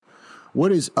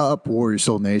What is up, Warrior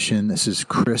Soul Nation? This is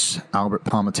Chris Albert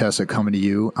Palmatessa coming to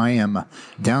you. I am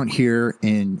down here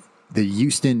in the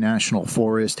Houston National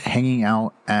Forest, hanging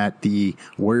out at the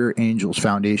Warrior Angels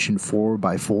Foundation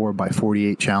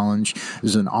 4x4x48 Challenge. This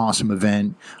is an awesome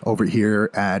event over here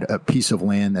at a piece of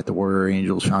land that the Warrior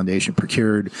Angels Foundation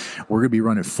procured. We're going to be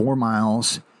running 4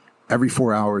 miles every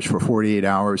 4 hours for 48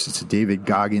 hours. It's a David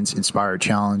Goggins inspired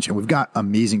challenge, and we've got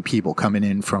amazing people coming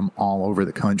in from all over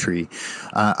the country.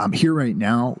 I'm here right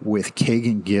now with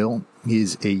Kegan Gill.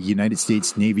 He's a United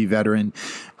States Navy veteran.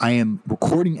 I am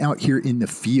recording out here in the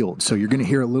field, so you're going to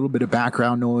hear a little bit of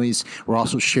background noise. We're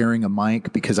also sharing a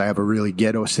mic because I have a really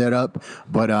ghetto setup,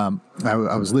 but I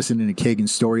was listening to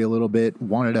Kegan's story a little bit,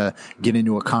 wanted to get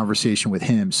into a conversation with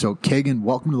him. So Kegan,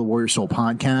 welcome to the Warrior Soul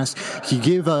Podcast. Can you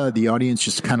give the audience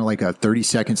just kind of like a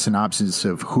 30-second synopsis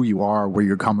of who you are, where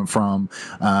you're coming from,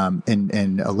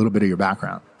 and a little bit of your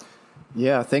background?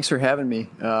 Yeah, thanks for having me.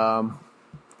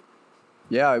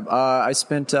 I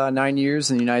spent 9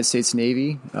 years in the United States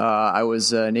Navy. I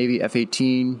was a Navy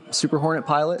F-18 Super Hornet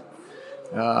pilot.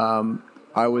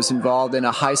 I was involved in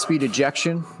a high-speed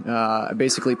ejection. I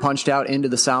basically punched out into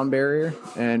the sound barrier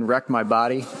and wrecked my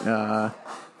body,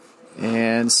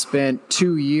 and spent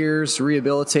 2 years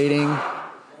rehabilitating,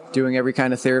 doing every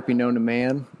kind of therapy known to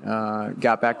man.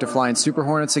 Got back to flying Super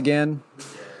Hornets again.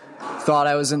 Thought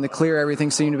I was in the clear.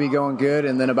 Everything seemed to be going good.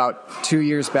 And then about 2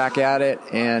 years back at it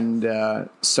and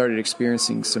started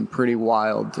experiencing some pretty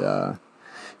wild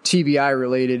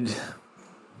TBI-related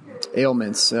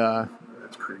ailments.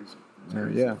 That's crazy.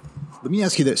 Yeah. Let me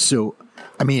ask you this. So,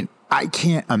 I mean, I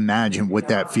can't imagine what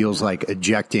that feels like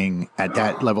ejecting at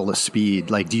that level of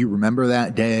speed. Like, do you remember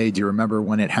that day? Do you remember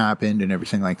when it happened and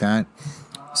everything like that?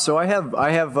 So I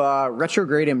have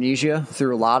retrograde amnesia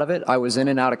through a lot of it. I was in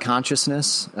and out of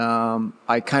consciousness.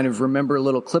 I kind of remember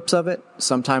little clips of it.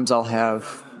 Sometimes I'll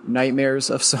have nightmares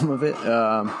of some of it.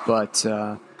 But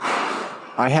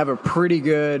I have a pretty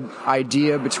good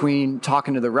idea between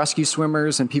talking to the rescue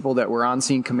swimmers and people that were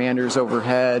on-scene commanders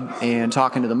overhead and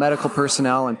talking to the medical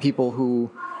personnel and people who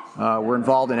were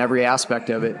involved in every aspect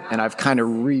of it. And I've kind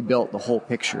of rebuilt the whole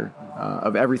picture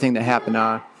of everything that happened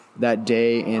that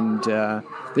day, and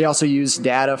they also used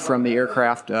data from the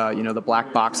aircraft, the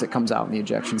black box that comes out in the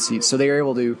ejection seat. So they were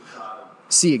able to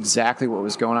see exactly what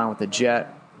was going on with the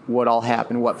jet, what all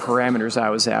happened, what parameters I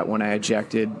was at when I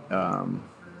ejected. And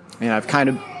I've kind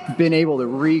of been able to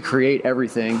recreate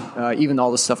everything, even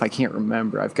all the stuff I can't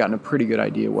remember. I've gotten a pretty good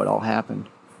idea what all happened.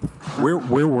 Where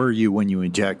were you when you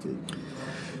ejected?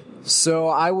 So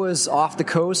I was off the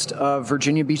coast of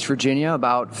Virginia Beach, Virginia,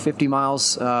 about 50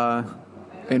 miles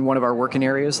in one of our working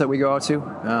areas that we go out to.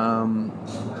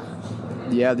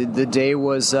 The day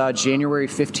was January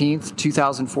 15th,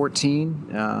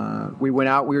 2014. We went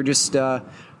out. We were just,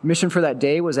 mission for that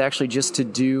day was actually just to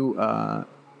do a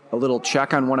little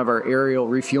check on one of our aerial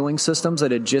refueling systems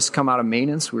that had just come out of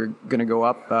maintenance. We were going to go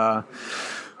up.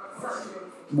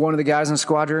 One of the guys in the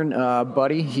squadron,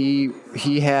 Buddy,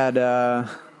 he had the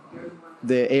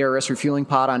ARS refueling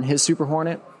pod on his Super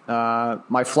Hornet.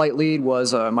 My flight lead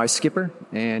was my skipper,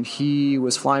 and he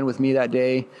was flying with me that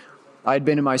day. I'd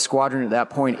been in my squadron at that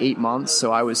point 8 months,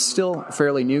 so I was still a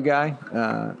fairly new guy.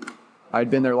 I'd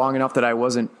been there long enough that I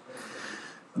wasn't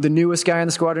the newest guy in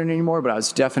the squadron anymore, but I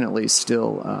was definitely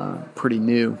still pretty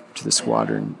new to the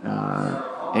squadron.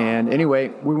 And anyway,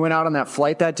 we went out on that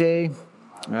flight that day.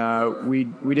 We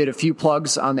did a few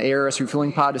plugs on the ARS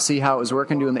refueling pod to see how it was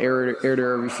working, doing the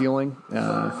air-to-air refueling.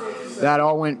 That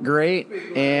all went great,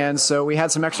 and so we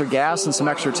had some extra gas and some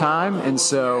extra time, and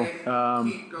so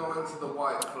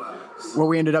what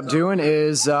we ended up doing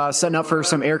is setting up for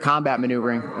some air combat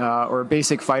maneuvering, or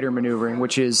basic fighter maneuvering,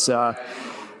 which is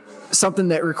something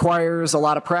that requires a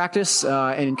lot of practice,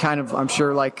 and kind of, I'm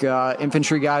sure, like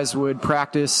infantry guys would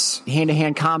practice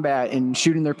hand-to-hand combat and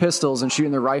shooting their pistols and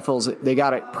shooting their rifles. They got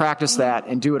to practice that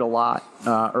and do it a lot,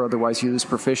 or otherwise you lose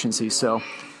proficiency. So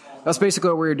that's basically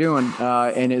what we were doing,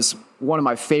 and is one of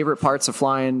my favorite parts of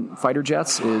flying fighter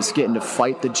jets is getting to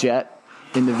fight the jet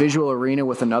in the visual arena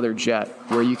with another jet,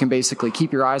 where you can basically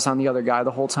keep your eyes on the other guy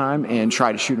the whole time and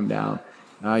try to shoot him down.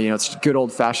 It's good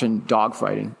old-fashioned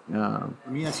dogfighting.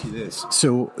 Let me ask you this.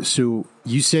 So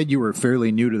you said you were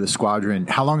fairly new to the squadron.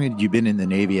 How long had you been in the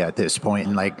Navy at this point?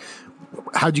 And, like,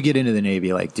 how'd you get into the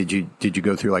Navy? Like, did you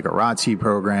go through, like, a ROTC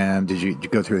program? Did you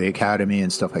go through the academy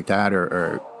and stuff like that?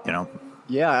 Or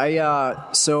Yeah,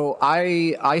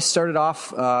 I started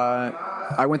off,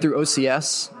 I went through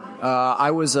OCS. I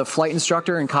was a flight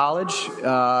instructor in college,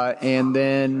 and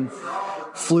then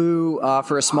flew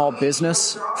for a small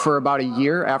business for about a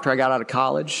year after I got out of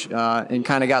college, and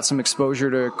kind of got some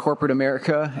exposure to corporate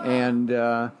America. And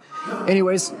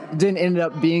anyways, didn't end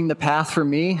up being the path for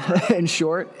me in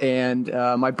short. And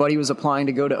my buddy was applying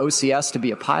to go to OCS to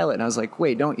be a pilot. And I was like,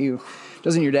 wait,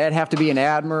 doesn't your dad have to be an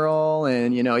admiral?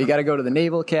 And, you got to go to the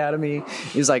Naval Academy.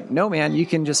 He's like, no, man, you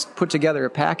can just put together a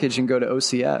package and go to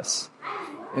OCS.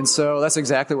 And so that's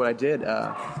exactly what I did.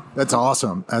 That's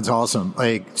awesome. That's awesome.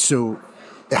 So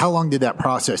how long did that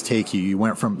process take you? You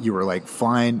were like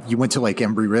flying, you went to like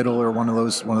Embry-Riddle or one of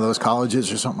those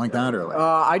colleges or something like that? Or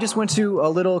I just went to a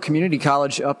little community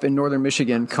college up in northern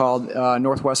Michigan called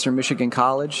Northwestern Michigan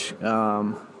College.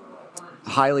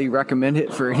 Highly recommend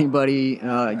it for anybody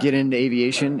getting into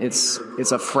aviation. It's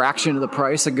a fraction of the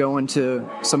price of going to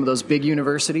some of those big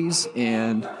universities,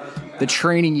 and the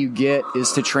training you get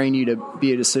is to train you to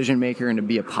be a decision maker and to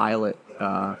be a pilot.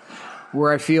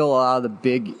 Where I feel a lot of the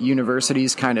big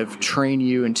universities kind of train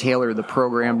you and tailor the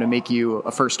program to make you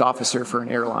a first officer for an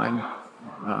airline,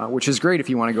 which is great if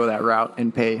you want to go that route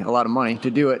and pay a lot of money to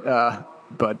do it.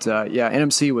 But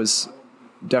NMC was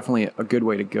definitely a good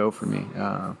way to go for me.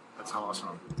 That's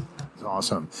awesome. That's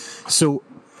awesome. So,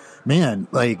 man,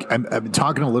 I've been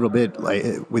talking a little bit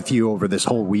with you over this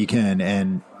whole weekend,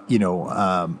 and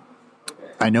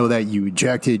I know that you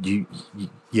ejected.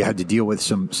 You had to deal with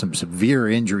some severe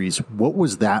injuries. What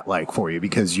was that like for you?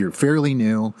 Because you're fairly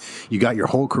new, you got your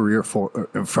whole career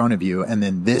in front of you, and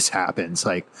then this happens.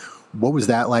 What was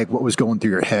that like? What was going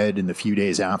through your head in the few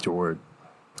days afterward?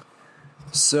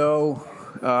 So,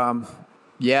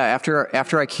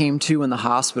 after I came to in the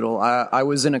hospital, I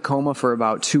was in a coma for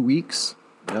about 2 weeks,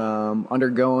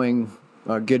 undergoing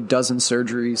a good dozen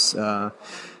surgeries.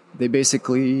 They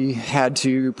basically had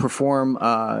to perform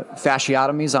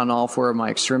fasciotomies on all four of my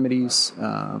extremities.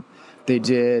 They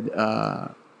did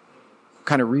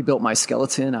kind of rebuilt my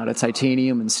skeleton out of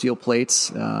titanium and steel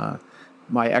plates.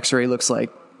 My x-ray looks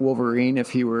like Wolverine if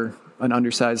he were an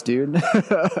undersized dude.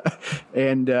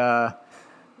 And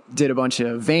did a bunch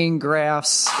of vein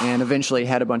grafts and eventually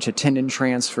had a bunch of tendon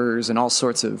transfers and all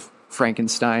sorts of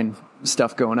Frankenstein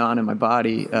stuff going on in my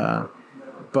body. I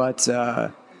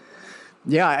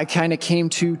kind of came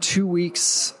to 2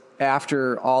 weeks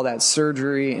after all that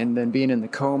surgery and then being in the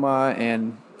coma,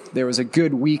 and there was a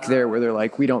good week there where they're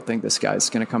like, we don't think this guy's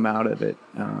going to come out of it.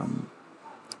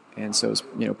 And so it was,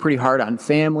 pretty hard on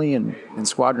family and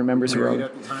squadron members.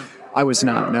 I was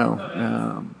not,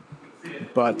 no.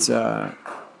 But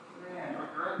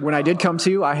when I did come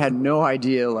to, I had no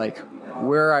idea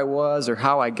where I was or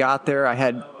how I got there. I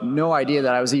had no idea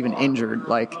that I was even injured.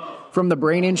 From the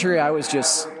brain injury, I was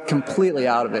just completely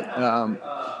out of it.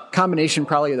 Combination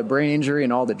probably of the brain injury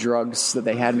and all the drugs that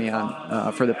they had me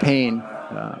on for the pain.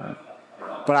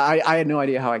 But I had no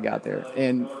idea how I got there.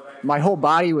 And my whole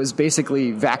body was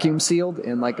basically vacuum sealed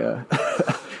in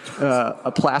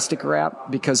a plastic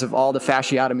wrap because of all the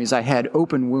fasciotomies. I had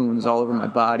open wounds all over my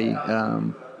body.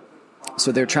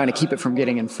 So they're trying to keep it from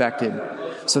getting infected.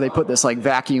 So they put this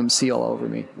vacuum seal over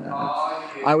me.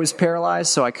 I was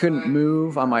paralyzed, so I couldn't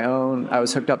move on my own. I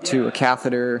was hooked up to a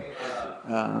catheter,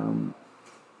 and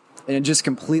just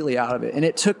completely out of it. And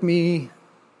it took me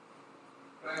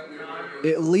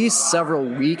at least several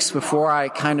weeks before I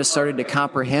kind of started to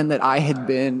comprehend that I had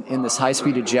been in this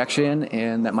high-speed ejection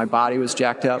and that my body was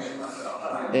jacked up.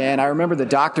 And I remember the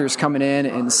doctors coming in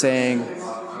and saying,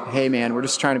 hey, man, we're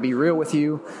just trying to be real with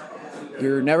you.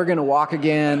 You're never going to walk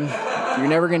again. You're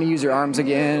never going to use your arms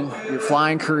again. Your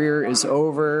flying career is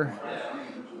over.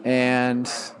 And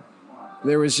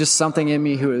there was just something in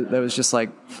me that was just like,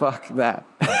 fuck that.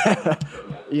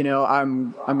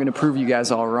 I'm going to prove you guys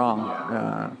all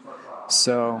wrong.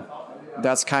 So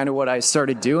that's kind of what I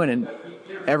started doing. And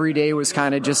every day was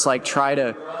kind of just try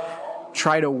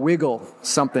to wiggle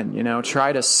something,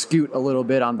 try to scoot a little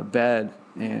bit on the bed.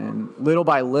 And little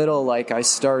by little, I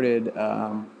started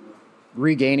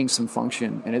regaining some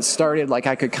function, and it started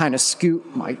I could kind of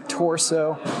scoot my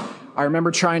torso. I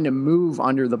remember trying to move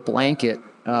under the blanket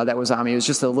that was on me. It was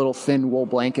just a little thin wool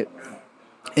blanket,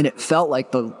 and it felt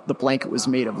like the blanket was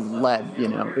made of lead.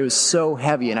 It was so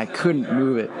heavy, and I couldn't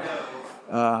move it.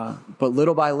 But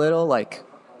little by little, one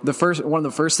of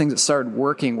the first things that started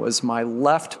working was my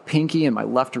left pinky and my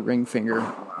left ring finger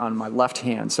on my left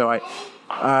hand. So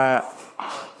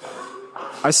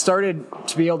I started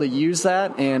to be able to use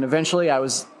that, and eventually I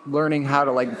was learning how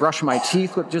to brush my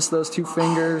teeth with just those two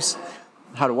fingers,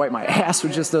 how to wipe my ass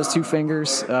with just those two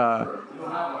fingers.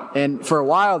 And for a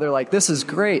while they're like, this is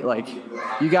great.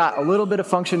 You got a little bit of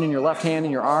function in your left hand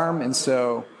and your arm. And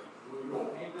so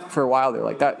for a while they're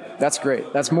like, that's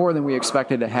great. That's more than we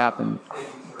expected to happen.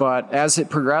 But as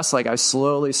it progressed, like I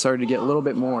slowly started to get a little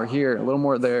bit more here, a little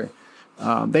more there.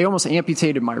 They almost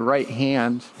amputated my right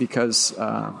hand because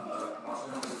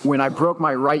when I broke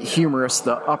my right humerus,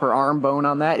 the upper arm bone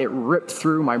on that, it ripped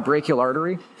through my brachial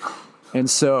artery. And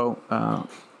so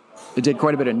it did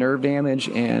quite a bit of nerve damage.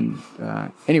 And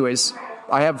anyways,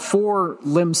 I have 4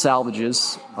 limb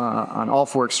salvages on all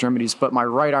 4 extremities, but my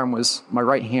right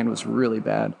hand was really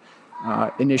bad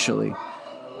initially.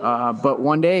 But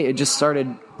one day it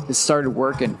started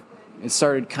working. It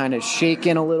started kind of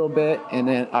shaking a little bit, and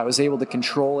then I was able to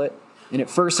control it. And at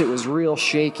first it was real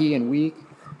shaky and weak.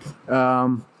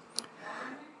 But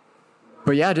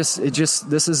yeah, this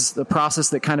is the process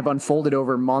that kind of unfolded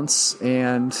over months,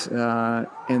 and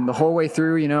the whole way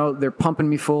through, they're pumping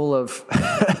me full of,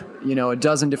 a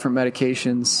dozen different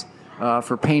medications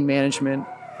for pain management.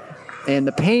 And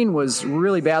the pain was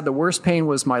really bad. The worst pain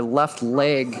was my left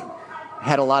leg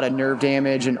had a lot of nerve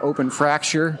damage and open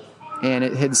fracture, and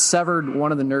it had severed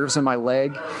one of the nerves in my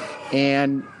leg.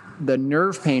 And the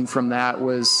nerve pain from that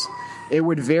it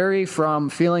would vary from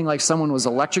feeling like someone was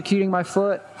electrocuting my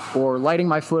foot or lighting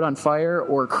my foot on fire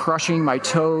or crushing my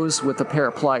toes with a pair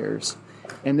of pliers.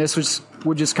 And this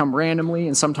would just come randomly,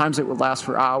 and sometimes it would last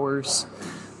for hours.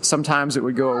 Sometimes it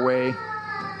would go away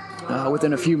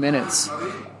within a few minutes.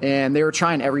 And they were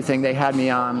trying everything. They had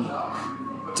me on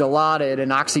Dilaudid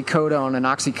and oxycodone and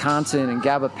OxyContin and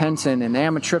gabapentin and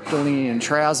amitriptyline and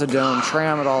trazodone,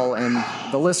 tramadol, and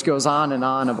the list goes on and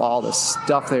on of all the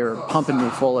stuff they were pumping me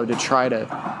full of to try to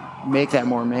make that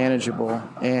more manageable.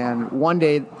 And one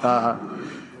day,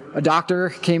 a doctor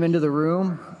came into the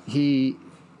room. He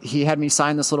had me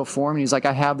sign this little form, and he's like,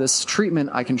 "I have this treatment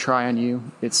I can try on you.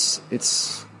 It's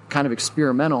kind of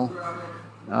experimental."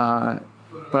 But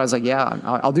I was like, "Yeah,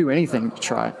 I'll do anything to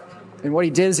try it." And what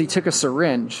he did is he took a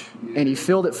syringe and he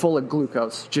filled it full of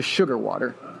glucose, just sugar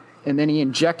water. And then he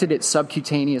injected it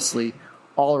subcutaneously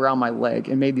all around my leg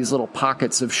and made these little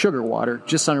pockets of sugar water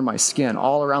just under my skin,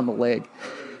 all around the leg.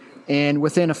 And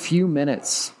within a few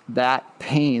minutes, that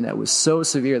pain that was so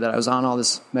severe that I was on all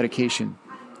this medication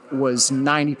was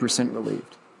 90%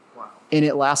 relieved. And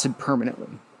it lasted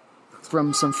permanently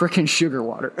from some freaking sugar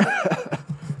water.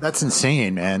 That's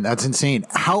insane, man. That's insane.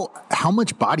 How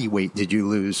much body weight did you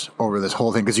lose over this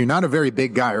whole thing? Because you're not a very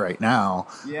big guy right now.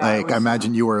 Yeah, I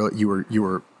imagine you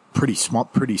were pretty small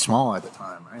at the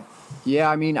time, right? Yeah,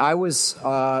 I mean, I was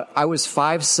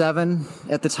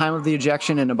 5'7" at the time of the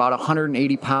ejection and about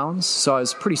 180 pounds, so I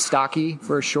was pretty stocky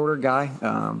for a shorter guy.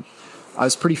 I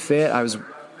was pretty fit. I was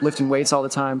lifting weights all the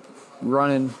time,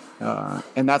 running.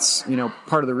 And that's,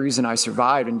 part of the reason I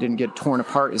survived and didn't get torn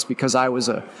apart is because I was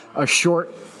a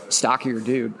short, stockier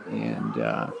dude.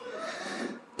 And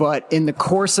but in the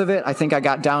course of it, I think I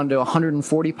got down to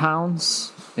 140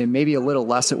 pounds and maybe a little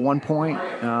less at one point.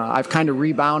 I've kind of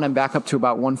rebounded. I'm back up to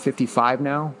about 155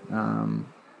 now.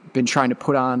 Been trying to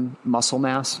put on muscle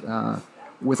mass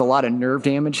with a lot of nerve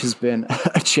damage has been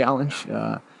a challenge.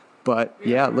 But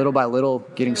yeah, little by little,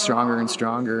 getting stronger and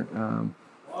stronger.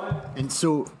 And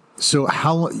so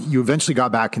how you eventually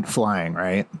got back in flying,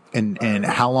 right? And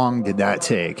how long did that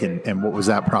take? And what was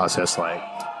that process like?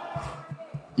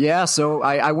 Yeah, so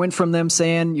I went from them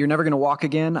saying you're never going to walk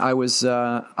again. I was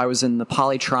in the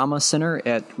polytrauma center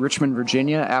at Richmond,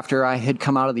 Virginia, after I had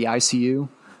come out of the ICU,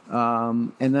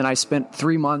 and then I spent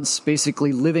 3 months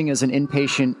basically living as an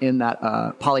inpatient in that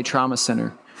polytrauma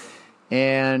center.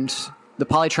 And the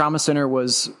polytrauma center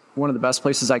was one of the best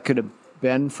places I could have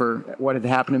been for what had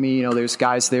happened to me. There's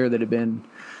guys there that had been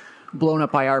blown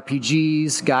up by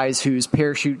RPGs, guys whose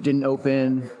parachute didn't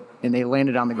open and they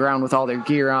landed on the ground with all their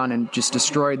gear on and just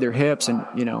destroyed their hips, and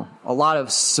a lot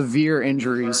of severe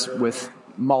injuries with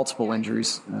multiple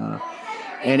injuries.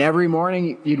 And every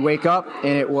morning you'd wake up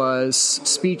and it was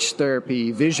speech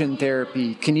therapy, vision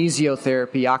therapy,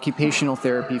 kinesiotherapy, occupational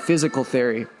therapy, physical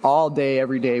therapy. All day,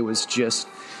 every day was just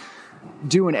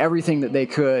doing everything that they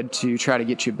could to try to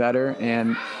get you better.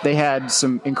 And they had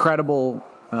some incredible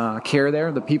care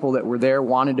there. The people that were there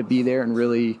wanted to be there and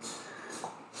really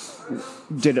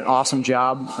did an awesome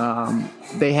job.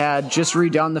 They had just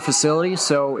redone the facility,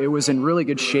 so it was in really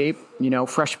good shape.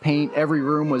 Fresh paint. Every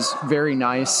room was very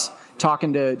nice.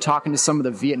 Talking to some of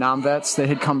the Vietnam vets that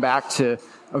had come back to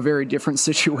a very different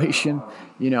situation.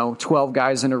 12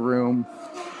 guys in a room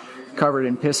covered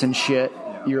in piss and shit.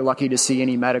 You're lucky to see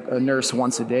any nurse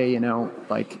once a day,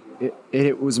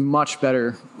 it was much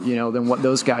better, than what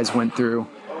those guys went through.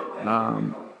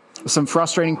 Some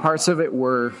frustrating parts of it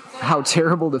were how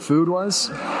terrible the food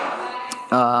was,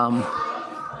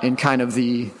 and kind of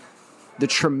the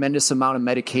tremendous amount of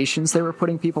medications they were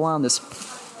putting people on, this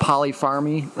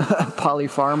polypharma.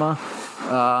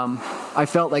 I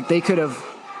felt like they could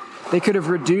have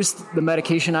reduced the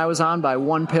medication I was on by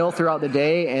one pill throughout the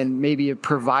day and maybe have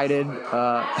provided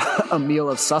a meal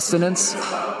of sustenance.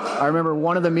 I remember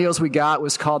one of the meals we got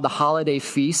was called the Holiday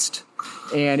Feast,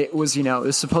 and it was, it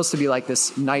was supposed to be like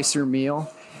this nicer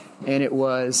meal, and it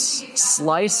was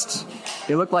sliced.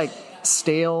 It looked like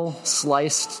stale,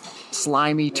 sliced,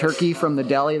 slimy turkey from the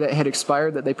deli that had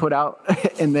expired that they put out,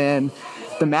 and then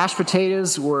the mashed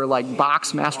potatoes were like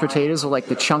box mashed potatoes with like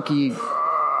the chunky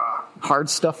hard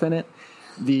stuff in it.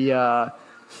 The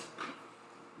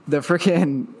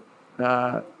freaking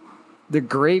the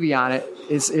gravy on it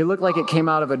it looked like it came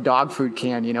out of a dog food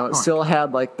can. It still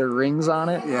had like the rings on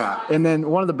it. Yeah. And then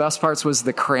one of the best parts was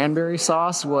the cranberry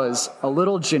sauce was a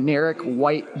little generic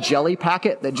white jelly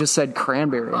packet that just said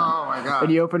cranberry on it. Oh my God.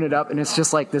 And you open it up and it's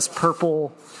just like this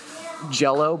purple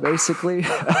Jello, basically.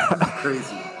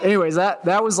 Crazy. Anyways,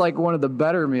 that was like one of the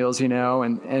better meals,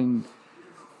 and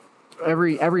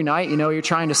every night, you're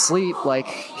trying to sleep. Like,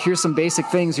 here's some basic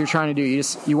things you're trying to do.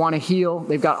 You want to heal.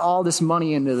 They've got all this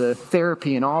money into the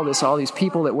therapy and all these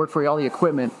people that work for you, all the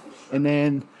equipment, and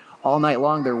then all night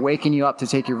long they're waking you up to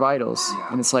take your vitals.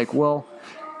 And it's like, well,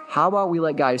 how about we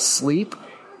let guys sleep,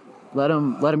 let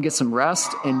them get some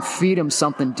rest, and feed them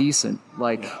something decent,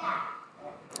 like.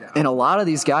 And a lot of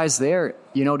these guys there,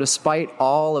 despite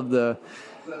all the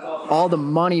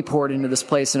money poured into this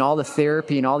place and all the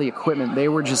therapy and all the equipment, they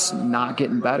were just not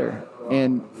getting better.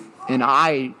 And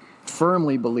I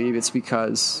firmly believe it's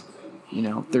because,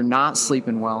 they're not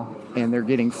sleeping well and they're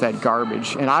getting fed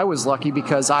garbage. And I was lucky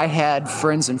because I had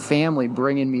friends and family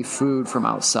bringing me food from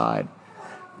outside.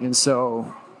 And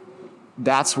so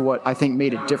that's what I think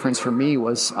made a difference for me,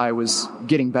 was I was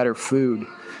getting better food.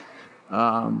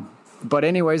 But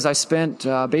anyways, I spent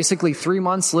basically 3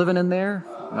 months living in there.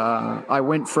 I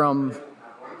went from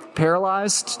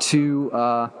paralyzed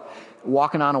to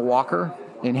walking on a walker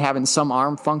and having some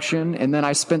arm function. And then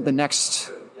I spent the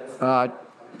next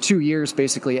 2 years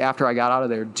basically after I got out of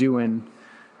there doing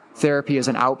therapy as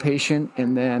an outpatient,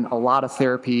 and then a lot of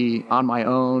therapy on my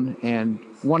own. And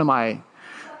one of my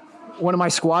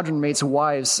squadron mates'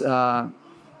 wives, Aunt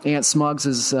Smugs,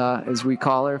 as we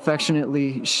call her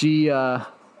affectionately,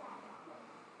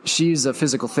 she's a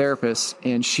physical therapist,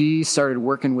 and she started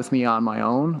working with me on my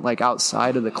own, like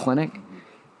outside of the clinic.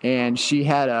 And she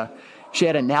had an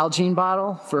Nalgene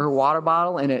bottle for her water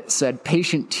bottle, and it said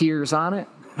patient tears on it.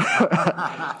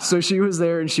 So she was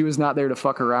there, and she was not there to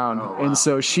fuck around. Oh, wow. And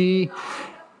so she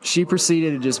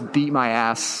proceeded to just beat my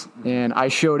ass. And I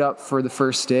showed up for the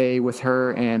first day with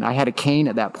her, and I had a cane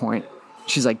at that point.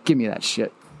 She's like, "Give me that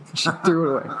shit." She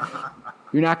threw it away.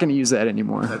 You're not going to use that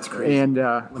anymore. That's crazy. And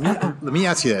let me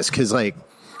ask you this, because like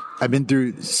I've been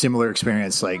through similar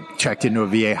experience. Like, checked into a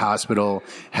VA hospital,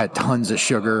 had tons of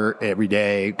sugar every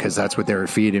day because that's what they were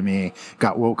feeding me.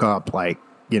 Got woke up like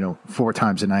 4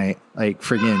 times a night. Like,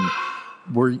 friggin',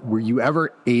 were you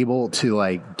ever able to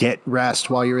like get rest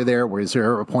while you were there? Was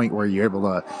there a point where you were able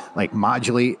to like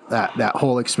modulate that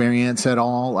whole experience at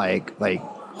all? Like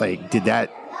did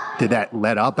that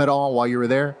let up at all while you were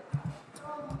there?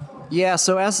 Yeah,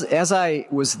 so as I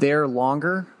was there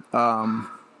longer,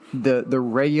 the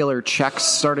regular checks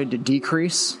started to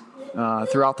decrease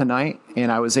throughout the night,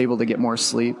 and I was able to get more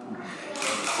sleep.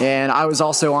 And I was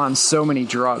also on so many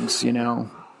drugs,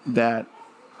 that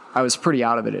I was pretty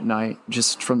out of it at night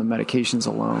just from the medications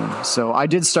alone. So I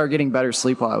did start getting better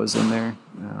sleep while I was in there.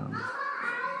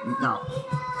 No.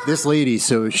 This lady,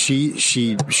 so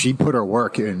she put her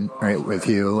work in, right, with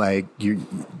you. Like, did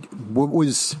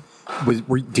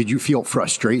you feel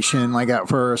frustration like at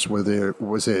first?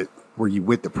 Were you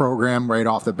with the program right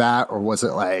off the bat, or was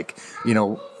it like,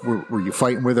 were you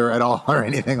fighting with her at all or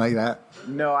anything like that?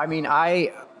 No, I mean,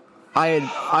 I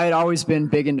had always been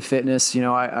big into fitness.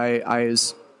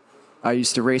 I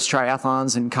used to race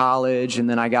triathlons in college, and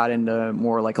then I got into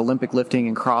more like Olympic lifting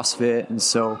and CrossFit. And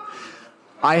so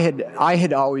I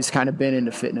had always kind of been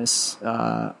into fitness.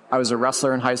 I was a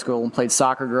wrestler in high school and played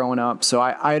soccer growing up. So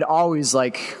I had always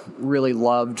like really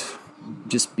loved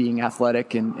just being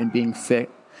athletic and being fit.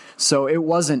 So it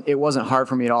wasn't hard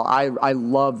for me at all. I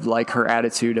loved like her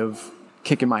attitude of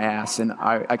kicking my ass, and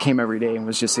I came every day and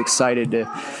was just excited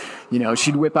to,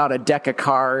 she'd whip out a deck of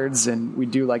cards and we'd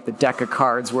do like the deck of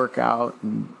cards workout,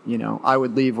 and, I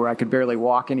would leave where I could barely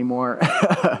walk anymore.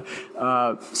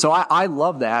 So I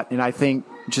love that. And I think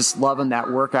just loving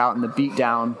that workout and the beat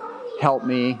down helped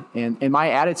me. And my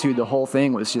attitude, the whole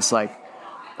thing was just like,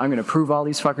 I'm going to prove all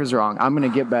these fuckers wrong. I'm going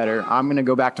to get better. I'm going to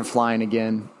go back to flying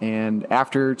again. And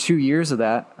after 2 years of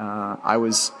that, I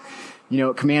was,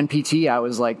 at Command PT, I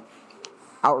was like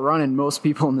outrunning most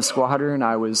people in the squadron.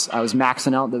 I was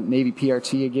maxing out the Navy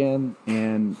PRT again,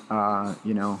 and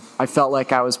I felt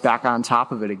like I was back on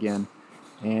top of it again.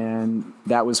 And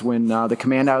that was when the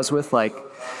command I was with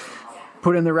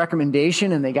put in the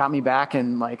recommendation, and they got me back,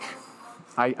 and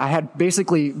I had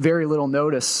basically very little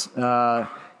notice,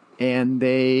 and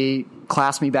they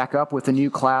classed me back up with a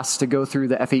new class to go through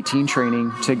the F-18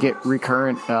 training to get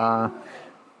recurrent.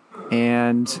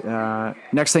 And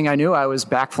next thing I knew, I was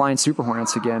back flying Super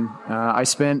Hornets again. I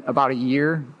spent about a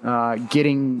year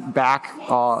getting back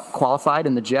qualified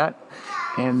in the jet,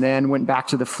 and then went back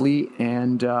to the fleet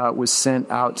and was sent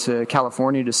out to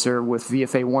California to serve with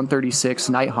VFA 136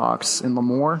 Nighthawks in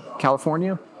Lemoore,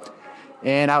 California.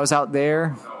 And I was out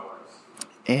there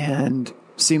and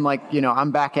seemed like,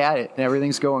 I'm back at it and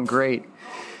everything's going great.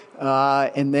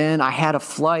 And then I had a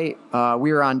flight.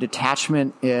 We were on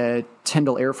detachment at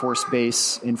Tyndall Air Force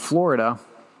Base in Florida,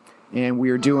 and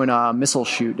we were doing a missile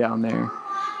shoot down there.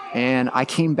 And I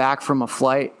came back from a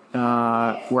flight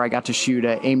where I got to shoot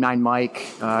an AIM-9 Mike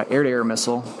air-to-air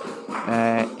missile,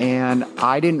 and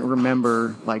I didn't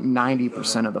remember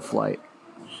 90% of the flight.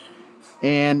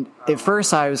 And at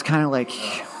first I was kind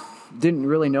of didn't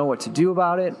really know what to do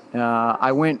about it.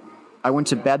 I went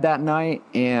to bed that night,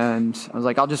 and I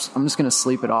was I'm just going to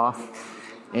sleep it off.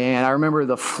 And I remember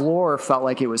the floor felt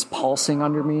like it was pulsing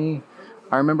under me.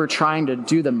 I remember trying to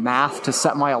do the math to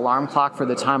set my alarm clock for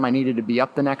the time I needed to be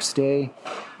up the next day,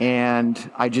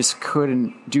 and I just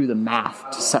couldn't do the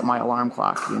math to set my alarm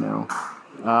clock,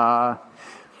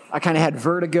 I kind of had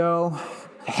vertigo,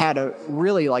 had a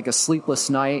really a sleepless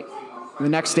night. The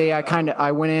next day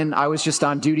I went in, I was just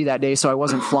on duty that day, so I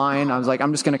wasn't flying. I was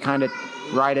I'm just going to kind of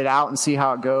ride it out and see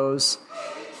how it goes.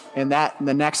 And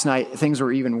the next night, things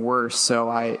were even worse. So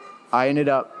I ended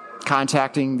up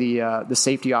contacting the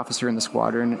safety officer in the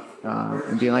squadron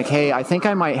and being hey, I think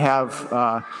I might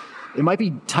have, it might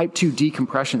be type 2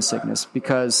 decompression sickness,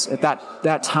 because at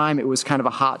that time it was kind of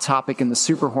a hot topic in the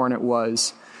Super Hornet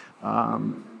was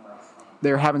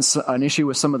they're having an issue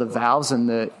with some of the valves in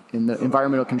the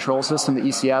environmental control system, the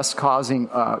ECS, causing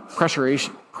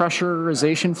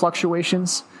pressurization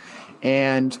fluctuations.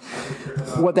 And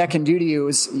what that can do to you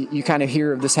is you kind of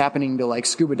hear of this happening to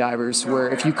scuba divers, where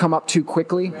if you come up too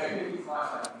quickly,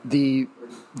 the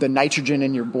nitrogen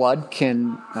in your blood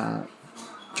can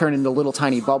turn into little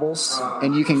tiny bubbles,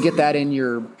 and you can get that in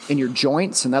your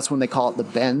joints, and that's when they call it the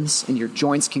bends, and your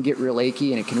joints can get real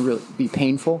achy and it can really be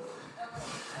painful.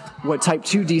 What type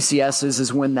 2 DCS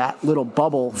is when that little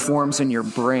bubble forms in your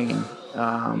brain,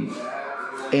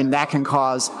 and that can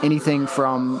cause anything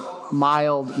from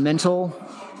mild mental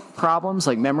problems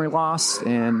like memory loss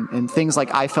and things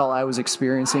like I felt I was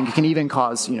experiencing. It can even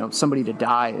cause somebody to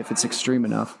die if it's extreme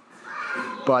enough.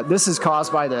 But this is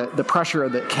caused by the pressure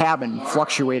of the cabin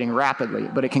fluctuating rapidly,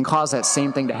 but it can cause that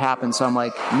same thing to happen. So I'm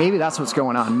maybe that's what's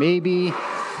going on. Maybe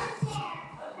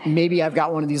I've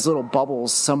got one of these little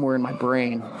bubbles somewhere in my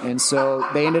brain. And so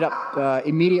they ended up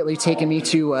immediately taking me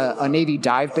to a Navy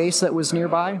dive base that was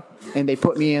nearby, and they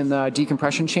put me in the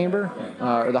decompression chamber,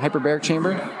 or the hyperbaric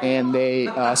chamber, and they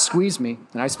squeezed me.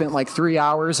 And I spent 3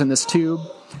 hours in this tube.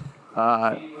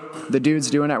 The dudes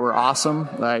doing it were awesome.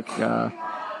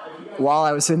 While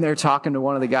I was in there talking to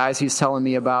one of the guys, he's telling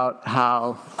me about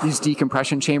how these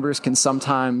decompression chambers can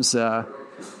sometimes,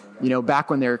 back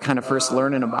when they were kind of first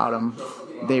learning about them,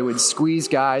 they would squeeze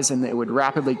guys and it would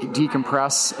rapidly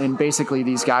decompress, and basically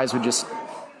these guys would just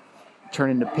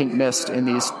turn into pink mist in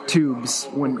these tubes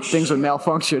when things would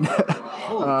malfunction.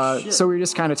 So we were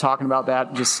just kind of talking about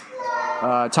that, just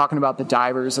talking about the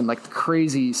divers and the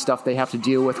crazy stuff they have to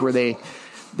deal with, where they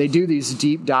do these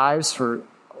deep dives for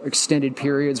extended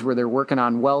periods where they're working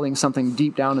on welding something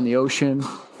deep down in the ocean,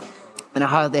 and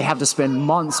how they have to spend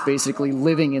months basically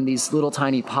living in these little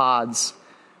tiny pods.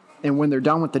 And when they're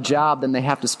done with the job, then they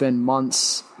have to spend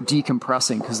months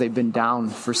decompressing because they've been down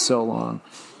for so long.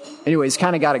 Anyways,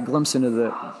 kind of got a glimpse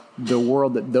into the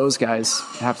world that those guys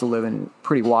have to live in.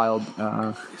 Pretty wild.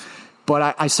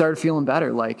 But I started feeling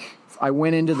better. I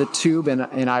went into the tube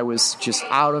and I was just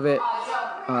out of it.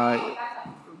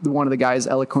 One of the guys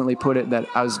eloquently put it that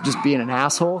I was just being an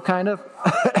asshole, kind of.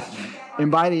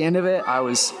 And by the end of it, I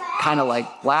was kind of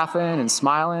laughing and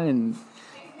smiling and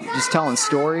just telling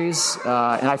stories,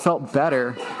 and I felt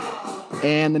better.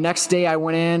 And the next day I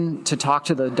went in to talk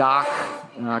to the doc,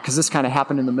 because this kind of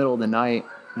happened in the middle of the night.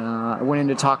 I went in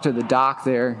to talk to the doc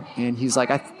there, and he's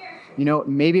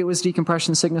maybe it was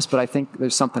decompression sickness, but I think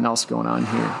there's something else going on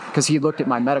here. Because he looked at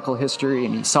my medical history,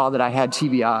 and he saw that I had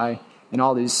TBI and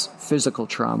all these physical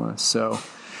trauma. So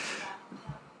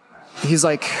he's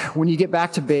like, when you get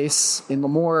back to base in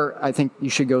Lemoore, I think you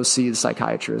should go see the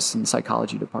psychiatrist in the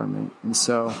psychology department. And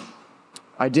so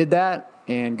I did that,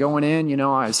 and going in,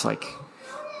 I was like,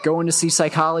 going to see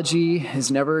psychology is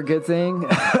never a good thing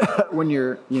when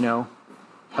you're,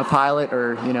 a pilot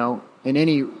or, in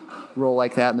any role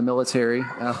like that in the military.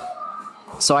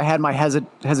 So I had my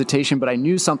hesitation, but I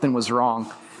knew something was wrong,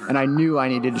 and I knew I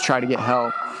needed to try to get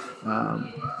help.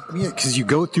 Because you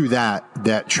go through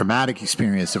that traumatic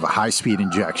experience of a high-speed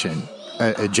ejection,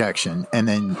 and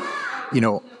then,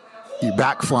 you're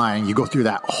back flying. You go through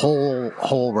that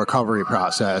whole recovery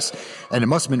process, and it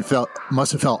must have felt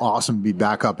awesome to be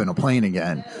back up in a plane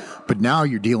again. But now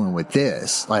you're dealing with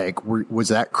this. Like, was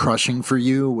that crushing for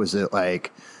you? Was it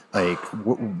like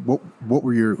what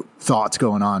were your thoughts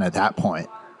going on at that point?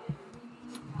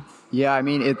 Yeah, I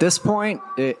mean, at this point,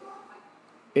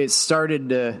 it started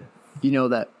to,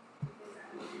 that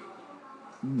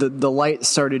the light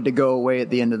started to go away at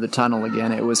the end of the tunnel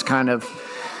again. It was kind of,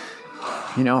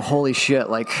 holy shit,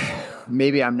 like,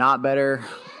 maybe I'm not better.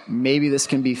 Maybe this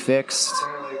can be fixed.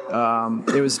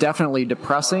 It was definitely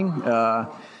depressing,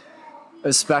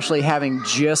 especially having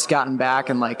just gotten back,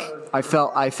 and like I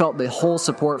felt the whole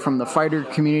support from the fighter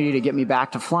community to get me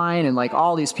back to flying, and like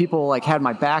all these people like had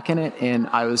my back in it, and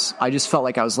I just felt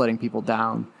like I was letting people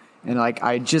down. And like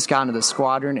I just got into the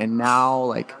squadron, and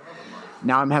now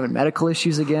I'm having medical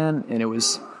issues again, and it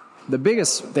was the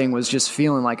biggest thing was just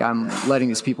feeling like I'm letting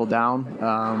these people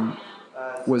down.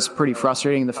 Was pretty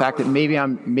frustrating. The fact that maybe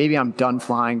I'm done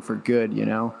flying for good,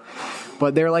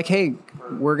 But they're like, hey,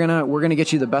 we're gonna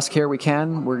get you the best care we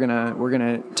can. We're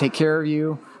gonna take care of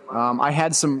you. I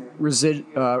had some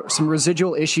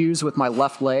residual issues with my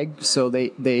left leg, so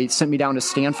they sent me down to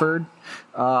Stanford,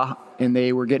 and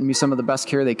they were getting me some of the best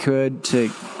care they could.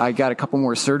 I got a couple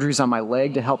more surgeries on my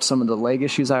leg to help some of the leg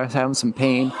issues I was having, some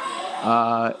pain,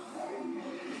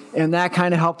 and that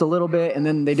kind of helped a little bit. And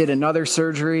then they did another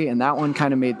surgery, and that one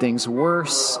kind of made things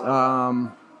worse.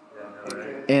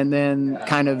 And then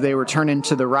kind of they were turning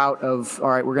to the route of, all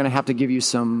right, we're going to have to give you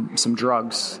some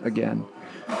drugs again.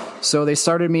 So they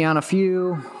started me on a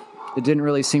few. It didn't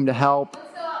really seem to help.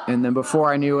 And then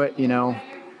before I knew it,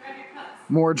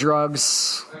 more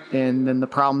drugs, and then the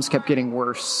problems kept getting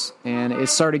worse. And it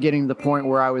started getting to the point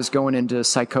where I was going into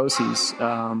psychoses.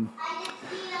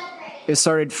 It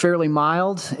started fairly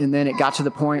mild, and then it got to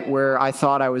the point where I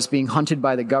thought I was being hunted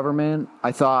by the government.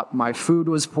 I thought my food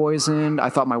was poisoned. I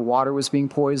thought my water was being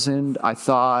poisoned. I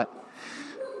thought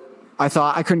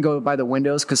I couldn't go by the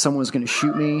windows because someone was going to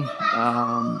shoot me.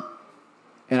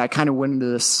 And I kind of went into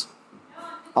this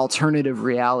alternative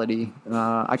reality.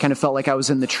 I kind of felt like I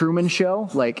was in the Truman Show.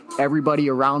 Like everybody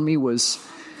around me was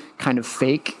kind of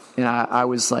fake, and I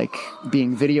was like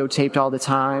being videotaped all the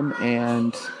time.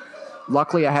 And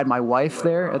luckily, I had my wife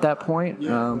there at that point.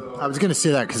 I was going to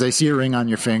say that because I see a ring on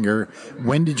your finger.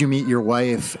 When did you meet your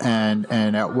wife, and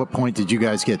at what point did you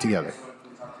guys get together?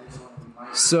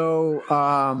 So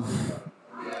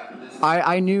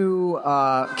I knew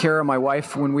Kara, my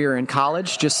wife, when we were in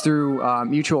college, just through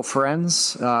mutual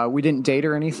friends. We didn't date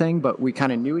or anything, but we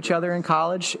kind of knew each other in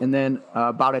college. And then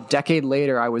about a decade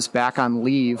later, I was back on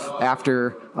leave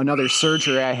after another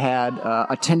surgery. I had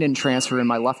a tendon transfer in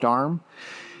my left arm.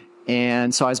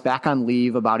 And so I was back on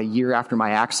leave about a year after my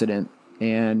accident,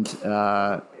 and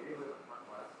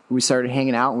we started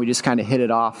hanging out, and we just kind of hit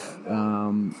it off.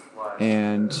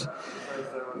 And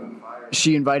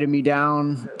she invited me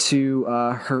down to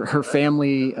her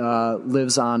family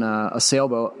lives on a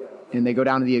sailboat, and they go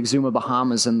down to the Exuma,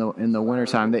 Bahamas in the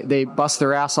wintertime. They bust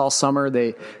their ass all summer.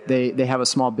 They have a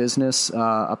small business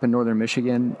up in northern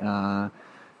Michigan,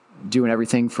 doing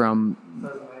everything from.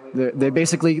 They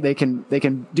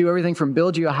can do everything from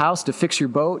build you a house to fix your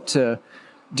boat to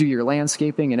do your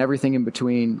landscaping and everything in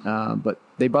between. But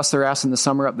they bust their ass in the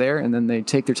summer up there, and then they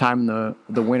take their time in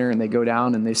the winter, and they go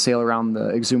down and they sail around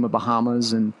the Exuma,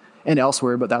 Bahamas and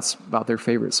elsewhere, but that's about their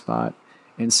favorite spot.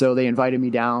 And so they invited me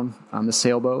down on the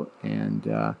sailboat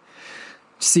and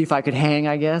see if I could hang,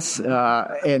 I guess.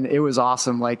 And it was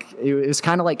awesome. Like it was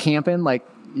kind of like camping. Like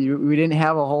we didn't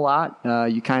have a whole lot.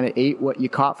 You kind of ate what you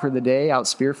caught for the day out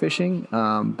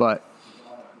spearfishing. But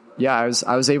yeah,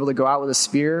 I was able to go out with a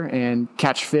spear and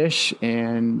catch fish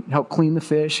and help clean the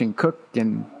fish and cook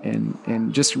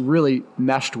and just really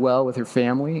meshed well with her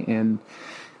family. And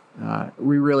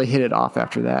we really hit it off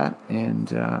after that.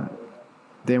 And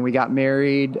then we got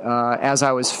married as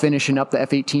I was finishing up the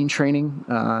F-18 training,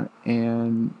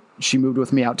 and she moved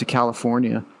with me out to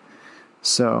California.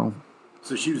 So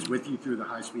she was with you through the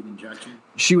high-speed injection?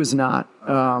 She was not.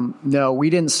 No, we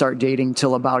didn't start dating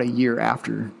till about a year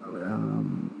after.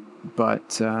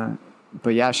 But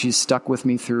yeah, she's stuck with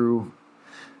me through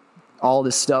all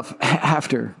this stuff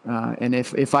after. And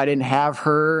if I didn't have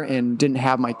her and didn't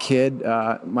have my kid,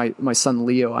 my son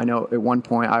Leo, I know at one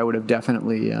point I would have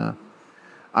definitely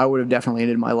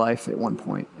ended my life at one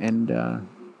point. And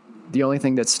the only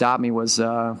thing that stopped me was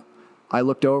I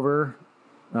looked over.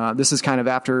 This is kind of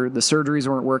after the surgeries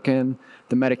weren't working,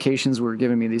 the medications were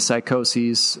giving me these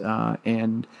psychoses,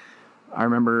 and I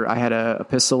remember I had a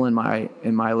pistol in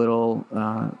my little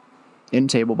end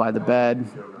table by the bed,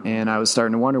 and I was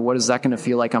starting to wonder, what is that going to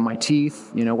feel like on my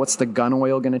teeth? What's the gun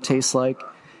oil going to taste like?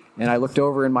 And I looked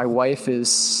over, and my wife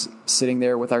is sitting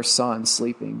there with our son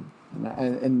sleeping,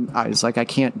 and I was like, I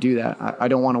can't do that. I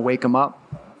don't want to wake him up,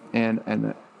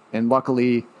 and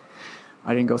luckily,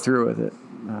 I didn't go through with it.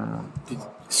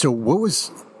 So what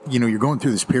was, you're going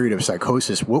through this period of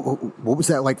psychosis. What was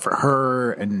that like for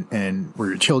her? And were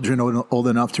your children old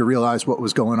enough to realize what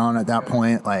was going on at that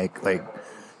point? Like,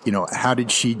 how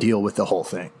did she deal with the whole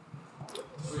thing?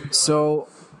 So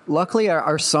luckily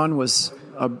our son was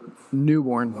a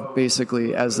newborn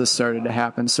basically as this started to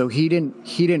happen. So he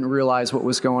didn't realize what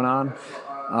was going on.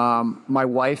 My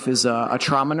wife is a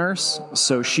trauma nurse,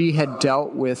 so she had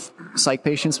dealt with psych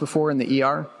patients before in the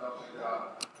ER.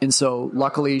 And so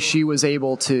luckily she was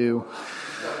able to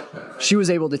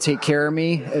take care of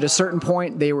me. At a certain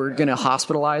point, they were going to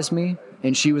hospitalize me,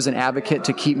 and she was an advocate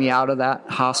to keep me out of that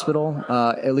hospital,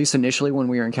 at least initially when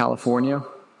we were in California.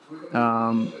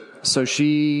 So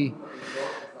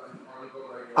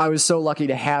I was so lucky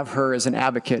to have her as an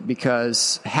advocate,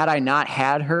 because had I not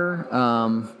had her,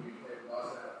 I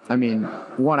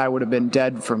would have been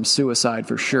dead from suicide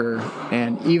for sure.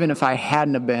 And even if I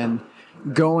hadn't have been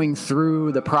going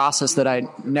through the process that I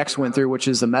next went through, which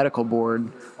is the medical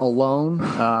board, alone,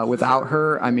 without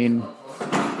her,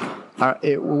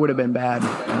 it would have been bad.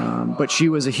 But she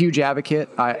was a huge advocate.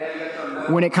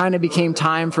 When it kind of became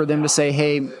time for them to say,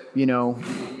 hey,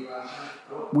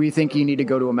 we think you need to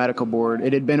go to a medical board.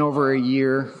 It had been over a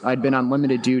year. I'd been on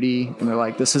limited duty, and they're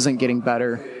like, this isn't getting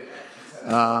better.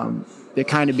 It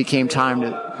kind of became time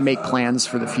to make plans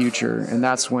for the future. And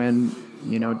that's when,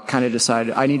 kind of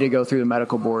decided I need to go through the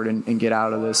medical board and get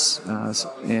out of this.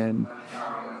 And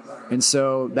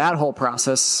so that whole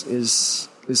process is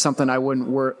something I wouldn't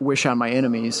wish on my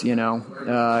enemies. It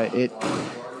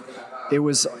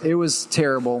was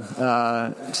terrible,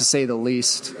 to say the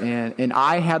least. And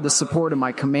I had the support of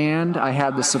my command. I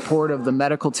had the support of the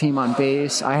medical team on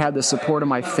base. I had the support of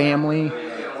my family.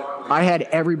 I had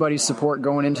everybody's support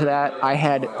going into that. I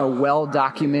had a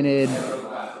well-documented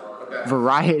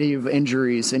variety of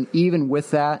injuries. And even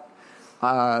with that,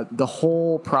 the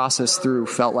whole process through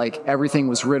felt like everything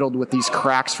was riddled with these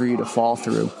cracks for you to fall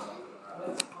through.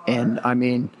 And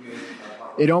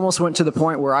it almost went to the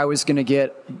point where I was going to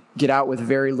get out with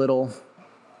very little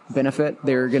benefit.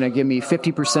 They were going to give me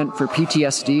 50% for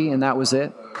PTSD, and that was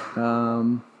it.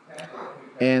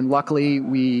 And luckily,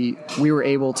 we were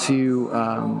able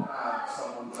to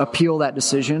appeal that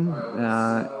decision,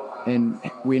 and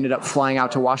we ended up flying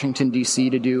out to Washington, D.C.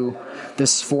 to do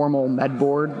this formal med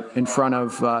board in front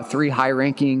of 3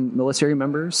 high-ranking military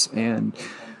members. And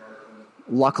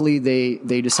luckily,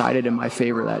 they decided in my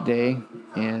favor that day.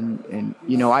 And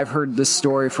I've heard this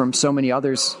story from so many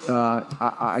others.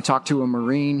 I talked to a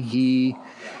Marine. He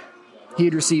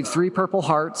had received 3 Purple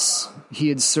Hearts. He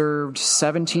had served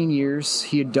 17 years.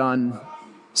 He had done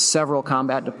several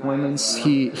combat deployments.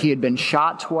 He had been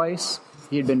shot twice.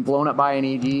 He had been blown up by an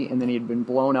ED, and then he had been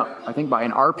blown up, I think, by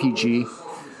an RPG.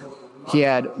 He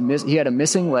had a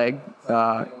missing leg.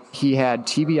 He had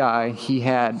TBI. He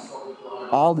had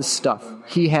all this stuff.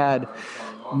 He had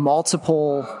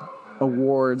multiple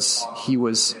awards. He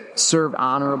was served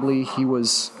honorably. He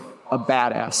was a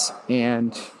badass,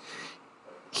 and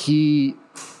he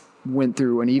went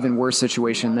through an even worse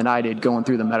situation than I did going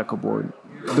through the medical board.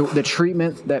 The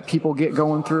treatment that people get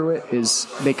going through it is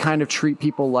they kind of treat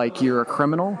people like you're a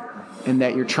criminal and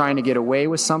that you're trying to get away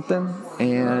with something.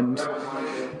 And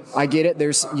I get it.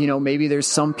 There's, maybe there's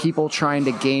some people trying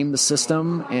to game the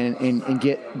system and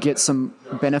get some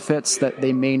benefits that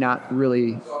they may not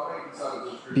really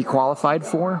be qualified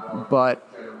for. But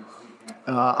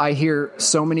I hear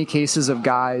so many cases of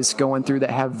guys going through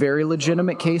that have very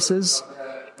legitimate cases,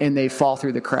 and they fall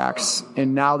through the cracks,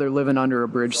 and now they're living under a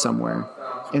bridge somewhere.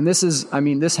 And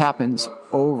this happens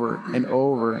over and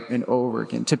over and over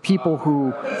again to people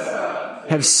who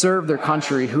have served their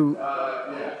country, who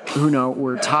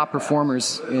were top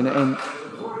performers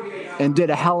and did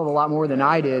a hell of a lot more than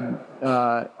I did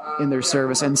in their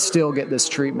service, and still get this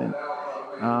treatment.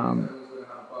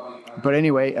 But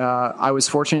anyway, I was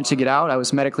fortunate to get out. I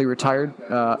was medically retired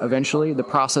eventually. The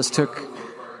process took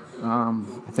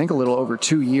I think a little over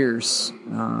 2 years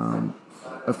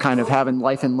of kind of having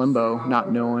life in limbo,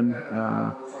 not knowing.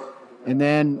 And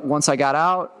then once I got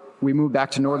out, we moved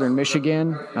back to northern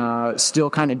Michigan, still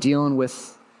kind of dealing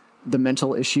with the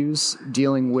mental issues,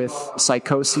 dealing with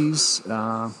psychoses.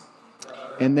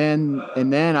 And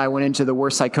then I went into the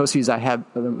worst psychosis I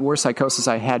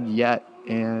had yet.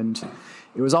 And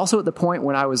it was also at the point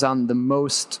when I was on the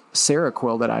most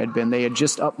Seroquel that I had been. They had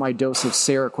just upped my dose of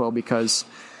Seroquel because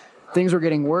things were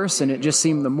getting worse, and it just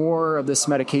seemed the more of this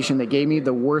medication they gave me,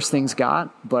 the worse things got.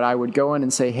 But I would go in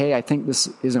and say, hey, I think this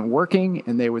isn't working.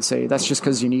 And they would say, that's just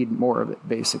because you need more of it,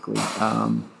 basically.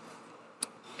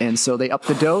 And so they upped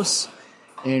the dose.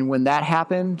 And when that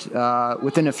happened,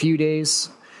 within a few days,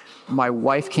 my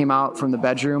wife came out from the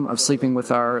bedroom of sleeping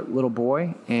with our little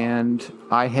boy, and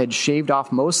I had shaved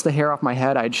off most of the hair off my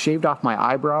head. I had shaved off my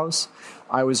eyebrows.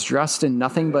 I was dressed in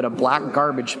nothing but a black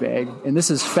garbage bag. And this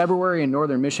is February in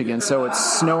northern Michigan, so it's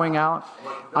snowing out.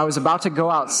 I was about to go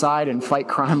outside and fight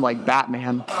crime like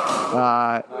Batman.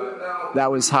 That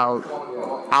was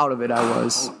how out of it I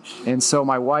was. And so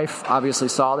my wife obviously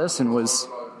saw this and was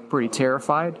pretty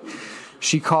terrified.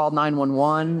 She called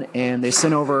 911, and they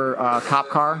sent over a cop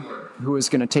car who was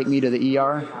going to take me to the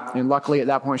ER. And luckily at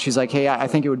that point, she's like, hey, I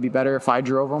think it would be better if I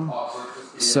drove them.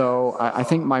 So I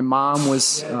think my mom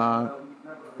was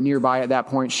nearby at that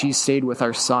point. She stayed with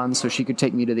our son so she could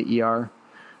take me to the ER.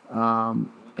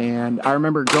 And I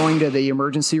remember going to the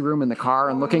emergency room in the car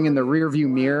and looking in the rearview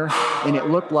mirror, and it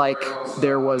looked like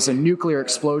there was a nuclear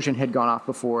explosion had gone off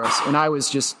before us. And I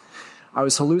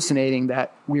was hallucinating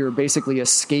that we were basically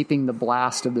escaping the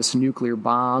blast of this nuclear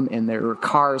bomb, and there were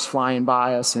cars flying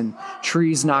by us and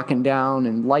trees knocking down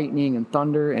and lightning and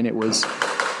thunder, and it was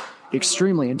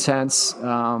extremely intense.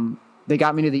 They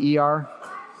got me to the ER.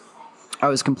 I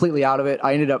was completely out of it.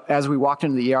 I ended up, as we walked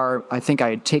into the ER, I think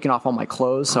I had taken off all my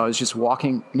clothes, so I was just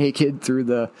walking naked through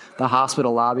the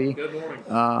hospital lobby.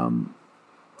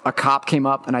 A cop came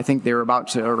up, and I think they were about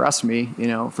to arrest me,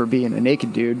 for being a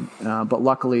naked dude. But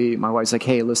luckily, my wife's like,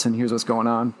 hey, listen, here's what's going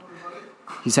on.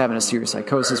 He's having a serious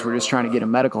psychosis. We're just trying to get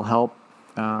him medical help.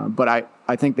 But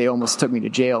I think they almost took me to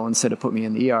jail instead of put me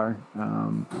in the ER.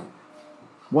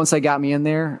 Once they got me in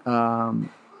there,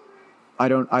 I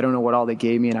don't know what all they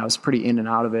gave me, and I was pretty in and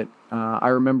out of it. I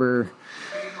remember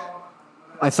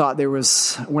I thought there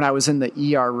was, when I was in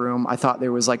the ER room, I thought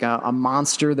there was like a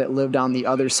monster that lived on the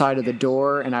other side of the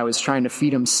door, and I was trying to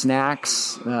feed him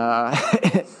snacks.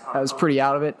 I was pretty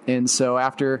out of it. And so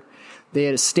after they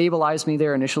had stabilized me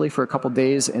there initially for a couple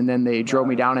days, and then they drove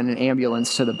me down in an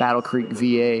ambulance to the Battle Creek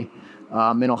VA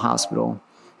mental hospital.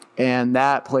 And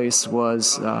that place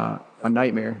was a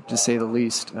nightmare, to say the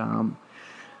least.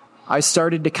 I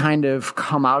started to kind of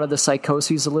come out of the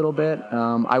psychoses a little bit.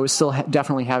 I was still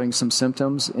definitely having some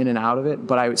symptoms in and out of it,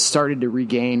 but I started to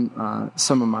regain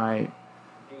some of my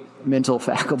mental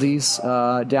faculties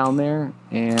down there.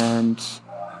 And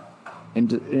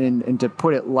to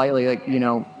put it lightly, like,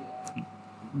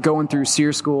 going through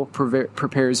SEER school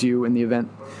prepares you in the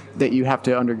event that you have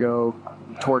to undergo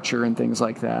torture and things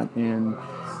like that. And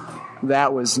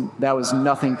that was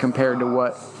nothing compared to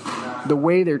what the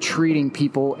way they're treating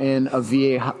people in a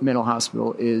VA mental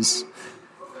hospital is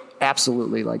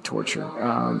absolutely like torture.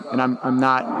 And I'm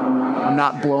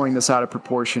not blowing this out of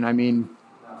proportion. I mean,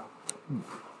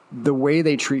 the way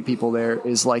they treat people there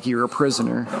is like you're a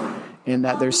prisoner, and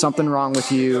that there's something wrong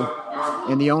with you,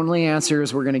 and the only answer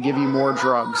is we're going to give you more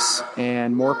drugs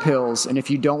and more pills. And if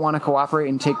you don't want to cooperate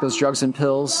and take those drugs and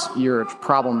pills, you're a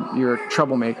problem. You're a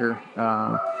troublemaker.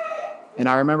 And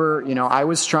I remember, I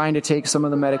was trying to take some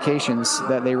of the medications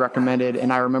that they recommended,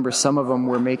 and I remember some of them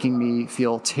were making me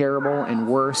feel terrible and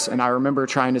worse. And I remember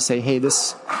trying to say, hey,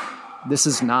 this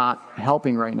is not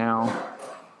helping right now.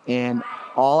 And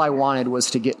all I wanted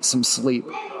was to get some sleep.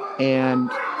 And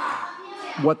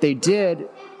what they did,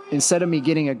 instead of me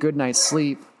getting a good night's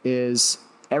sleep, is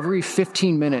every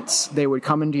 15 minutes they would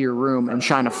come into your room and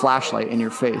shine a flashlight in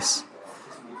your face.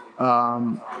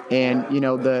 And,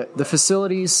 the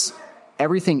facilities,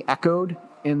 everything echoed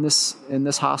in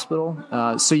this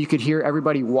hospital. So you could hear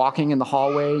everybody walking in the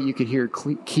hallway. You could hear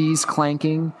keys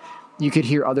clanking. You could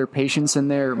hear other patients in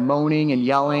there moaning and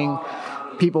yelling,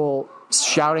 people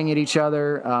shouting at each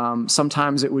other.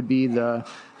 Sometimes it would be the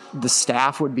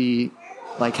staff would be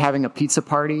like having a pizza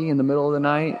party in the middle of the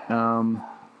night.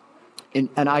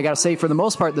 And I got to say, for the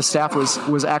most part, the staff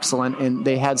was excellent, and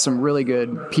they had some really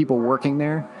good people working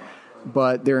there,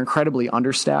 but they're incredibly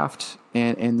understaffed.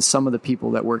 And some of the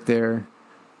people that work there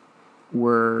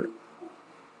were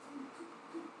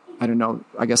I don't know,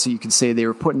 I guess you could say they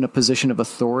were put in a position of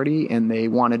authority, and they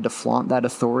wanted to flaunt that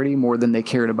authority more than they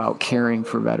cared about caring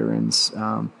for veterans.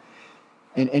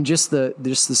 And just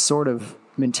the sort of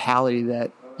mentality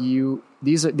that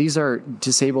these are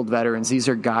disabled veterans. These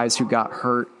are guys who got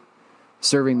hurt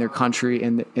serving their country,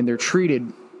 and they're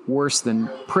treated worse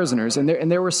than prisoners.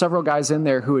 And there were several guys in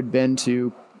there who had been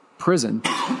to prison,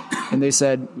 and they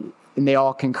said, and they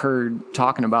all concurred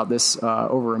talking about this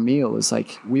over a meal, is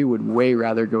like, we would way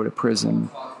rather go to prison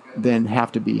than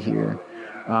have to be here.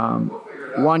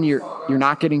 One, you're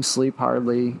not getting sleep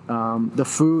hardly. The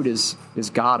food is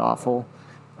god awful.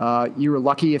 You were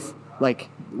lucky if, like,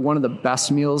 one of the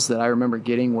best meals that I remember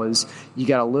getting was you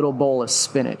got a little bowl of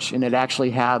spinach, and it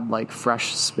actually had like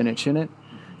fresh spinach in it,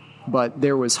 but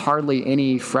there was hardly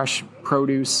any fresh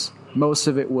produce. Most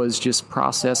of it was just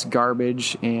processed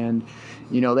garbage, and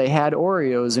they had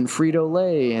Oreos and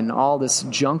Frito-Lay and all this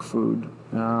junk food.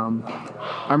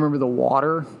 I remember the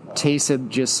water tasted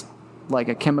just like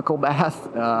a chemical bath.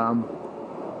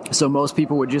 So most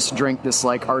people would just drink this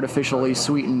like artificially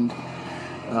sweetened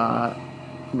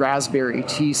raspberry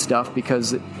tea stuff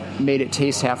because it made it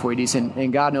taste halfway decent,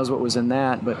 and God knows what was in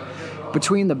that. But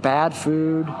between the bad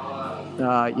food,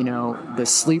 the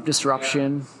sleep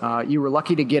disruption, you were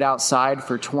lucky to get outside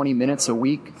for 20 minutes a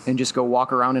week and just go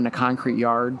walk around in a concrete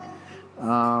yard.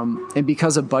 And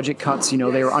because of budget cuts, they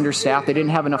were understaffed. They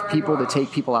didn't have enough people to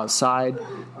take people outside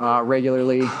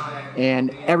regularly.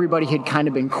 And everybody had kind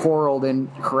of been corralled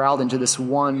into this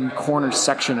one corner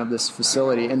section of this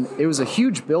facility. And it was a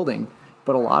huge building,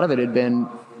 but a lot of it had been,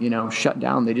 shut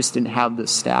down. They just didn't have the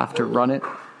staff to run it.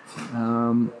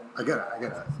 I get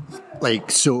it.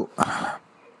 Like, so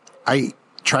I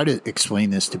try to explain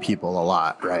this to people a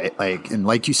lot, right? Like, and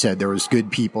like you said, there was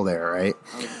good people there, right?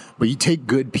 But you take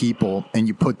good people and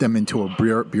you put them into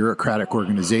a bureaucratic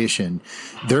organization,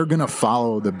 they're going to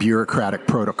follow the bureaucratic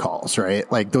protocols,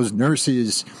 right? Like, those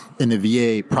nurses in the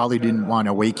VA probably didn't want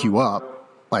to wake you up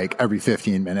like every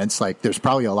 15 minutes. Like, there's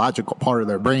probably a logical part of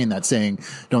their brain that's saying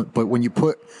don't. But when you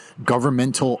put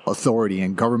governmental authority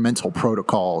and governmental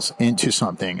protocols into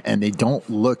something and they don't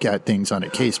look at things on a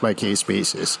case by case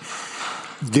basis,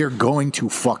 they're going to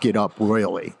fuck it up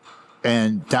royally.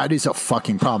 And that is a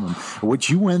fucking problem. What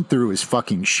you went through is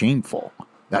fucking shameful.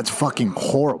 That's fucking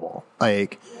horrible.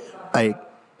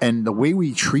 And the way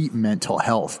we treat mental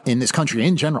health in this country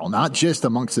in general, not just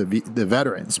amongst the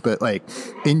veterans, but like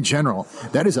in general,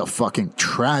 that is a fucking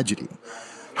tragedy.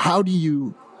 How do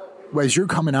you, as you're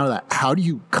coming out of that, how do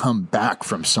you come back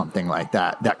from something like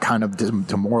that, that kind of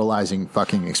demoralizing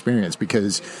fucking experience?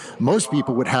 Because most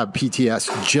people would have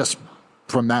PTS just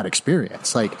from that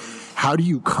experience. Like, how do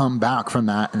you come back from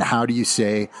that? And how do you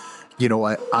say, you know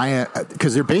what,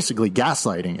 because they're basically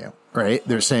gaslighting you. Right?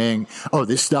 They're saying, oh,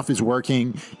 this stuff is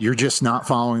working. You're just not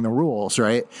following the rules,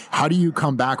 right? How do you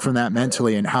come back from that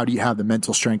mentally? And how do you have the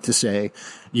mental strength to say,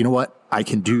 you know what? I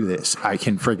can do this. I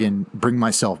can friggin' bring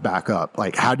myself back up.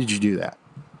 Like, how did you do that?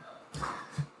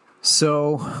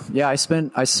 So, yeah, I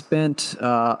spent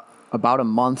about a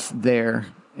month there,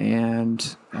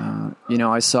 and,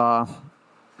 I saw,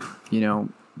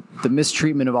 the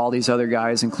mistreatment of all these other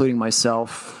guys, including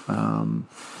myself.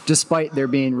 Despite there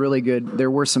being really good, there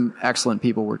were some excellent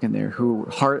people working there who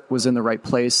heart was in the right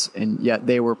place, and yet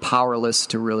they were powerless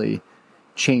to really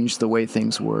change the way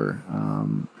things were.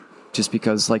 Just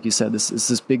because, like you said, this is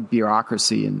this big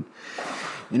bureaucracy, and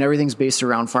everything's based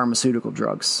around pharmaceutical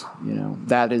drugs.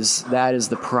 That is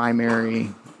the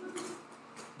primary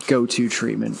go-to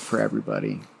treatment for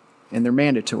everybody, and they're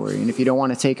mandatory. And if you don't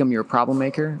want to take them, you're a problem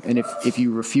maker. And if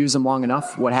you refuse them long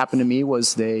enough, what happened to me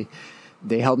was they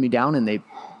held me down and they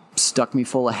stuck me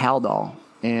full of Haldol.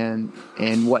 And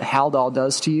what Haldol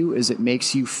does to you is it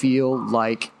makes you feel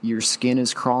like your skin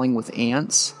is crawling with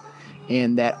ants,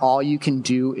 and that all you can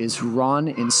do is run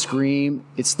and scream.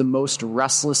 It's the most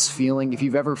restless feeling. If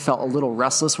you've ever felt a little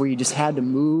restless where you just had to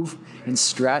move and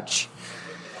stretch,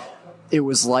 it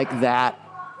was like that,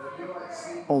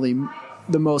 only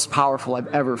the most powerful I've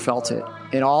ever felt it.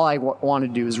 And all I want to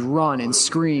do is run and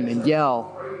scream and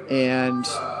yell, and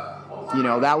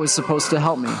that was supposed to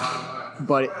help me.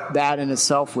 But that in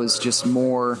itself was just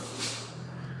more,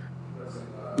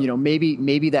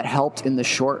 maybe that helped in the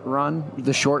short run,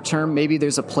 the short term. Maybe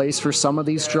there's a place for some of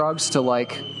these drugs to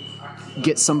like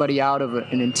get somebody out of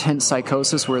an intense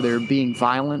psychosis where they're being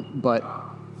violent, but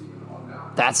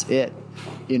that's it,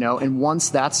 and once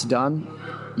that's done,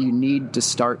 you need to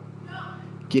start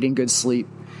getting good sleep,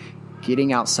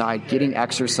 getting outside, getting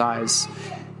exercise,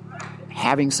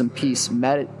 having some peace,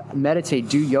 meditate,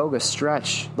 do yoga,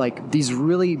 stretch. Like, these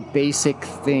really basic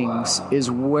things is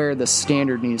where the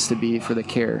standard needs to be for the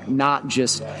care, not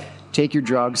just take your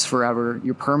drugs forever.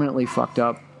 You're permanently fucked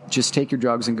up. Just take your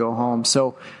drugs and go home.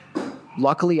 So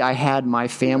luckily I had my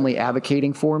family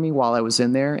advocating for me while I was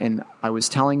in there, and I was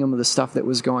telling them the stuff that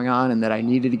was going on and that I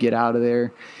needed to get out of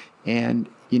there. And,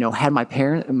 had my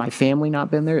family not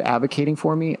been there advocating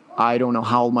for me, I don't know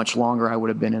how much longer I would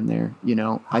have been in there.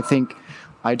 I think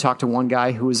I talked to one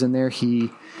guy who was in there.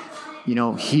 He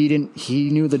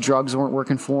knew the drugs weren't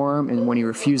working for him. And when he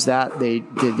refused that, they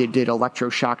did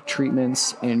electroshock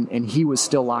treatments, and he was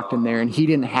still locked in there, and he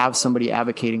didn't have somebody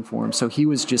advocating for him. So he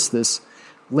was just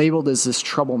labeled as this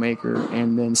troublemaker,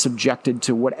 and then subjected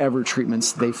to whatever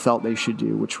treatments they felt they should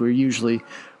do, which were usually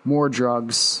more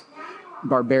drugs,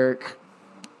 barbaric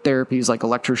therapies like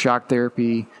electroshock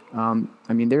therapy.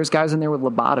 There's guys in there with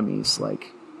lobotomies.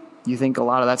 Like, you think a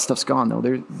lot of that stuff's gone,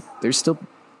 though. They're still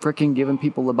freaking giving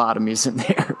people lobotomies in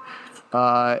there.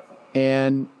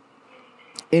 And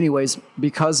anyways,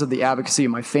 because of the advocacy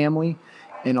of my family,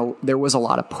 there was a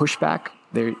lot of pushback.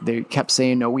 They kept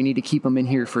saying, no, we need to keep him in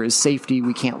here for his safety.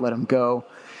 We can't let him go.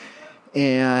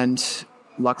 And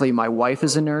luckily, my wife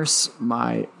is a nurse.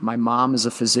 My mom is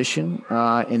a physician,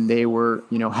 and they were,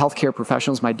 healthcare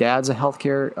professionals. My dad's a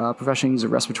healthcare professional. He's a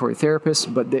respiratory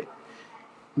therapist, but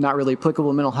not really applicable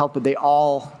to mental health. But they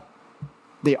all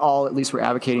at least were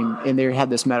advocating, and they had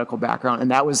this medical background,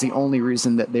 and that was the only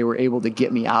reason that they were able to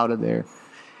get me out of there.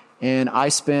 And I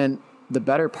spent the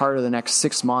better part of the next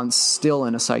 6 months still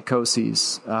in a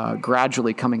psychosis,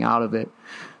 gradually coming out of it.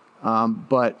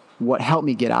 But what helped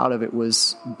me get out of it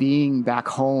was being back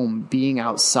home, being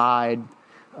outside,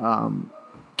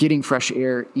 getting fresh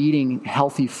air, eating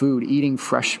healthy food, eating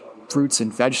fresh fruits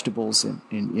and vegetables,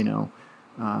 and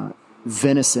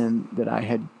venison that I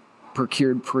had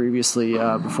procured previously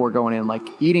before going in, like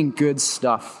eating good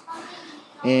stuff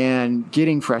and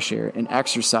getting fresh air and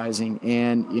exercising.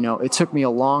 And, it took me a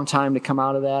long time to come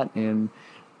out of that. And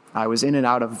I was in and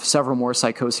out of several more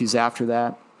psychoses after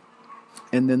that.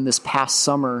 And then this past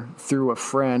summer, through a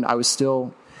friend, I was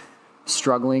still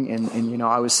struggling, and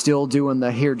I was still doing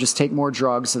here, just take more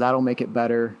drugs, so that'll make it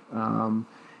better.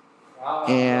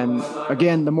 And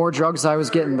again, the more drugs I was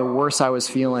getting, the worse I was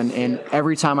feeling. And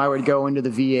every time I would go into the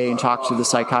VA and talk to the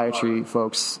psychiatry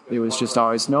folks, it was just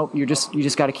always, nope, you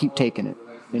just got to keep taking it.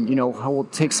 And, we'll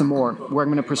take some more. We're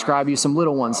going to prescribe you some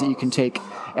little ones that you can take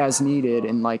as needed.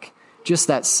 And just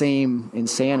that same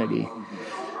insanity.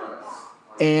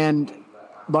 And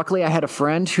luckily I had a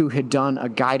friend who had done a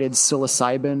guided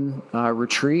psilocybin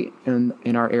retreat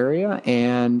in our area,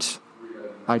 and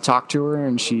I talked to her,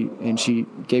 and she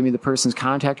gave me the person's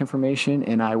contact information,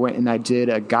 and I went and I did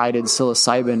a guided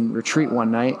psilocybin retreat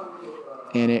one night,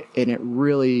 and it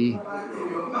really,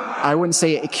 I wouldn't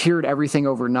say it cured everything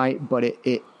overnight, but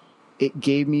it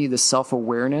gave me the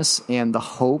self-awareness and the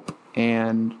hope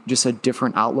and just a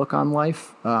different outlook on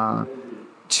life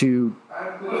to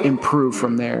improve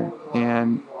from there.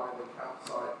 And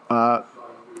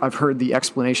I've heard the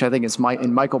explanation, I think it's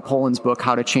in Michael Pollan's book,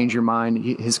 How to Change Your Mind,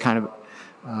 his kind of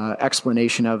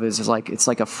explanation of it is like, it's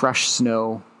like a fresh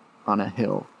snow on a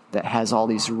hill that has all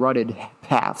these rutted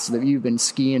paths that you've been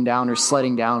skiing down or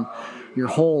sledding down your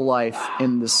whole life.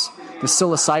 And the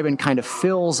psilocybin kind of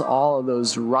fills all of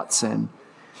those ruts in,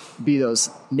 be those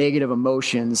negative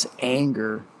emotions,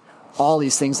 anger, all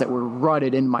these things that were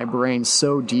rutted in my brain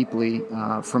so deeply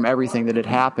from everything that had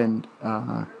happened.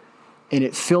 And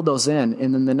it filled those in.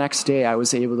 And then the next day I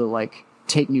was able to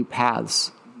take new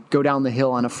paths, go down the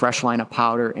hill on a fresh line of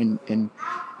powder and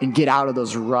get out of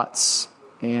those ruts.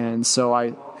 And so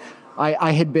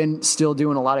I had been still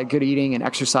doing a lot of good eating and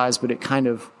exercise, but it kind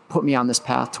of put me on this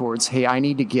path towards, hey, I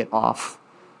need to get off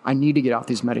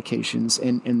these medications.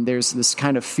 And there's this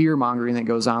kind of fear mongering that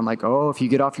goes on, like, oh, if you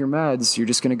get off your meds, you're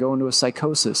just going to go into a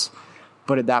psychosis.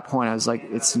 But at that point I was like,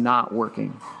 it's not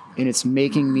working. And it's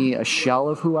making me a shell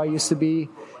of who I used to be.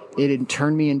 It had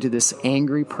turned me into this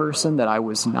angry person that I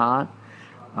was not.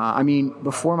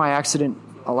 Before my accident,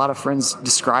 a lot of friends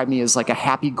described me as like a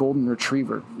happy golden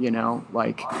retriever,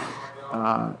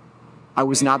 I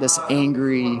was not this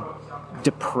angry,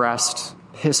 depressed,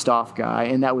 pissed off guy.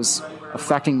 And that was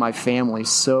affecting my family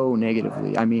so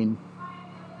negatively.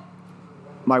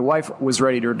 My wife was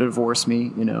ready to divorce me.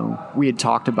 We had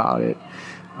talked about it.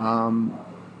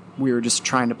 We were just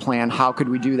trying to plan how could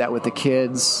we do that with the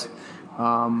kids.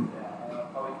 And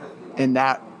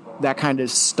that kind of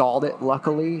stalled it,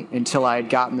 luckily, until I had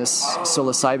gotten this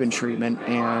psilocybin treatment.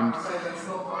 And,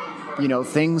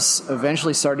 things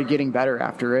eventually started getting better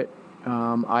after it.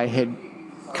 I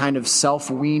kind of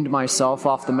self-weaned myself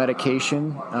off the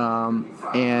medication.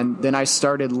 And then I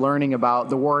started learning about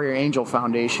the Warrior Angel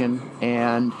Foundation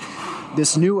and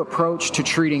this new approach to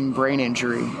treating brain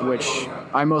injury, which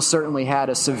I most certainly had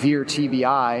a severe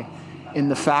TBI, in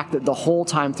the fact that the whole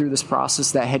time through this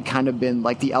process that had kind of been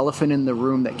like the elephant in the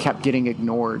room that kept getting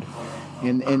ignored.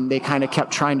 And they kind of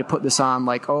kept trying to put this on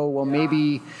like, oh, well,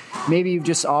 maybe you've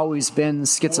just always been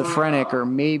schizophrenic, or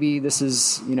maybe this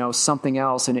is, something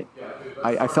else. And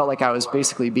I felt like I was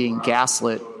basically being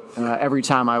gaslit every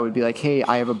time I would be like, hey,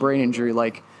 I have a brain injury.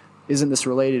 Like, isn't this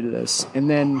related to this? And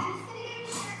then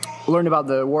learned about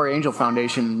the Warrior Angel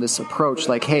Foundation, this approach,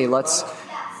 like, hey, let's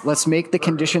make the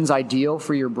conditions ideal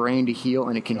for your brain to heal,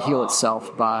 and it can heal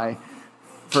itself by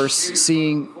first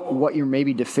seeing what you're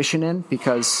maybe deficient in,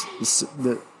 because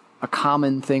a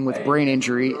common thing with brain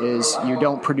injury is you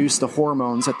don't produce the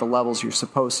hormones at the levels you're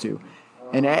supposed to.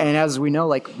 And as we know,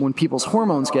 like when people's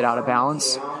hormones get out of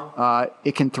balance,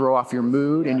 it can throw off your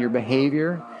mood and your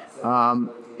behavior.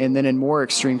 And then in more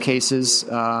extreme cases,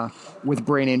 with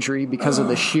brain injury, because of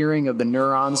the shearing of the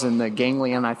neurons and the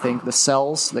ganglion, I think the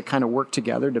cells that kind of work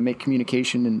together to make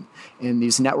communication in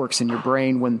these networks in your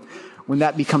brain, when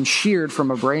that becomes sheared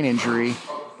from a brain injury,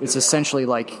 it's essentially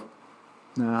like,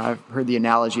 I've heard the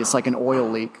analogy, it's like an oil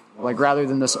leak. Like rather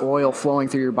than this oil flowing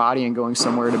through your body and going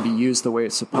somewhere to be used the way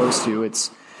it's supposed to,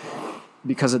 it's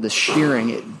because of the shearing,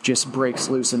 it just breaks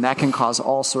loose, and that can cause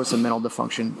all sorts of mental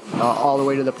dysfunction, all the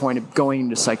way to the point of going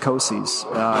into psychoses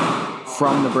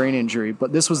from the brain injury.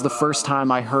 But this was the first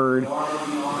time I heard,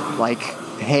 like,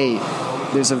 hey,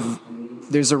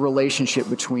 there's a relationship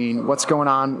between what's going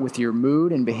on with your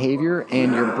mood and behavior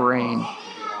and your brain,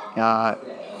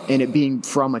 and it being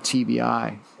from a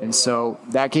TBI. And so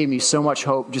that gave me so much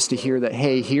hope just to hear that,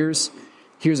 hey, here's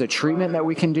a treatment that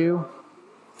we can do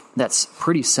that's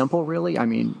pretty simple, really. I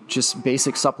mean, just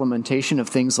basic supplementation of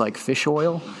things like fish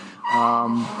oil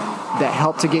that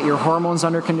help to get your hormones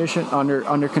under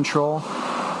control,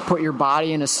 put your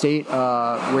body in a state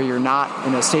where you're not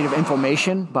in a state of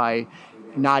inflammation by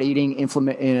not eating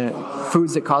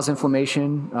foods that cause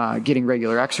inflammation, getting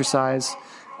regular exercise,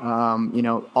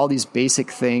 all these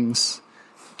basic things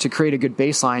to create a good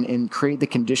baseline and create the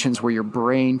conditions where your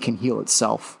brain can heal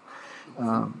itself.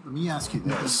 Let me ask you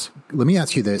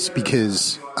this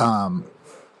because,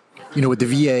 with the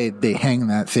VA, they hang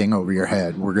that thing over your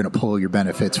head. We're going to pull your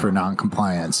benefits for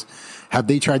non-compliance. Have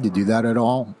they tried to do that at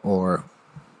all, or?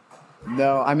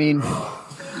 No, I mean,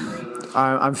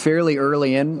 I'm fairly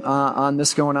early in on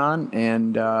this going on,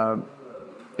 and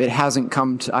it hasn't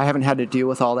come to. I haven't had to deal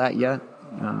with all that yet.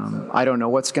 I don't know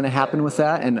what's going to happen with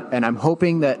that, and I'm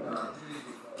hoping that,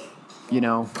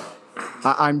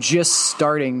 I'm just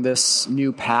starting this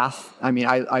new path. I mean,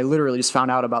 I literally just found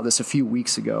out about this a few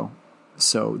weeks ago,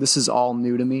 so this is all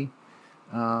new to me.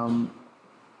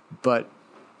 But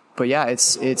yeah,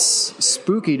 it's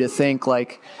spooky to think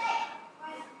like,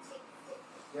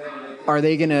 are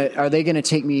they gonna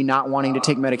take me not wanting to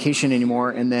take medication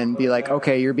anymore, and then be like,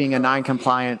 okay, you're being a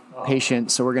non-compliant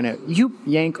patient, so we're gonna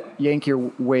yank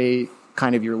your way,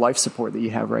 kind of your life support that you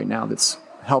have right now that's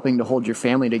helping to hold your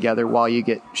family together while you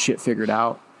get shit figured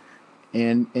out.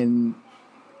 And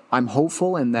I'm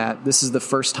hopeful in that this is the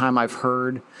first time I've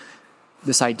heard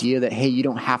this idea that, hey, you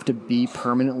don't have to be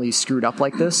permanently screwed up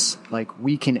like this. Like,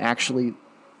 we can actually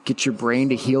get your brain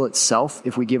to heal itself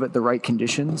if we give it the right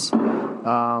conditions.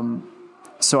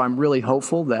 So I'm really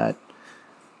hopeful that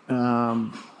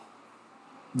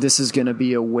this is going to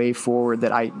be a way forward,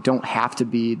 that I don't have to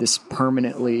be this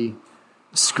permanently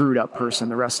screwed up person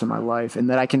the rest of my life, and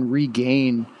that I can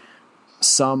regain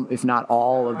some, if not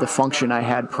all, of the function I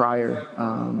had prior,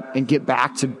 and get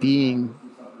back to being,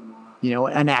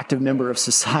 an active member of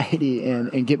society,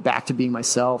 and get back to being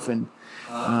myself. And,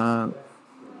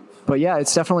 but yeah,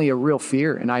 it's definitely a real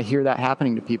fear. And I hear that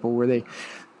happening to people where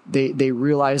they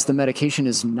realize the medication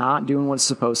is not doing what it's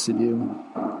supposed to do.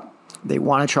 They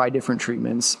want to try different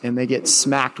treatments, and they get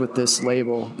smacked with this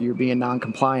label, you're being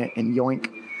non-compliant, and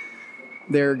yoink,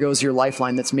 there goes your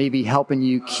lifeline that's maybe helping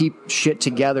you keep shit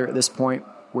together at this point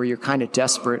where you're kind of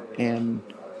desperate, and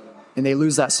they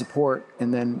lose that support,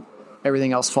 and then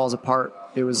everything else falls apart.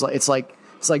 It's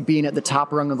like being at the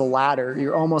top rung of the ladder.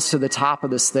 You're almost to the top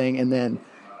of this thing, and then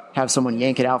have someone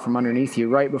yank it out from underneath you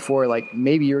right before, like,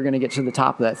 maybe you're going to get to the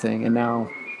top of that thing, and now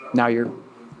you're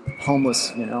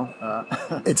homeless.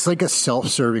 It's like a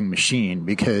self-serving machine,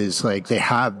 because like they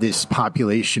have this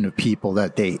population of people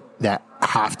that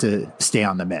have to stay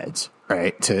on the meds,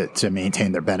 right, to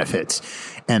maintain their benefits,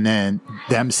 and then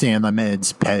them staying on the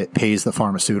meds pays the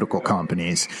pharmaceutical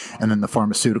companies, and then the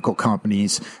pharmaceutical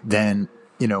companies then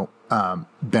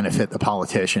benefit the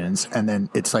politicians. And then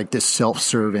it's like this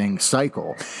self-serving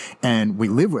cycle, and we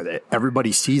live with it.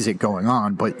 Everybody sees it going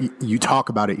on, but you talk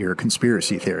about it, you're a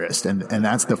conspiracy theorist, and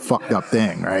that's the fucked up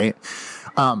thing, right?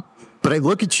 But I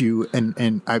look at you,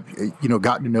 and I've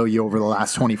gotten to know you over the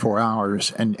last 24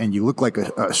 hours, and you look like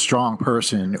a strong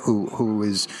person who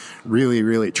is really,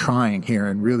 really trying here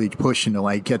and really pushing to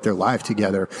like get their life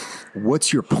together.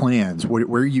 What's your plans?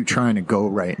 Where are you trying to go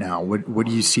right now? What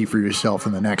do you see for yourself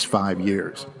in the next 5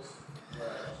 years?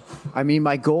 I mean,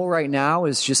 my goal right now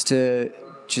is just to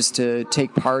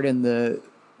take part in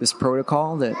this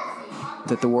protocol that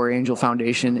the Warrior Angel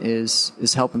Foundation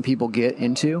is helping people get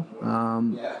into,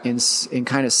 and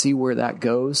kind of see where that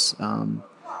goes.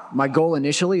 My goal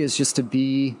initially is just to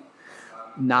be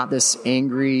not this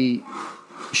angry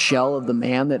shell of the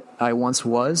man that I once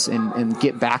was, and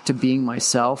get back to being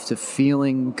myself, to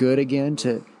feeling good again,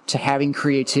 to having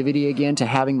creativity again, to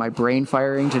having my brain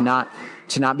firing, to not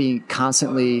being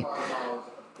constantly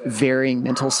varying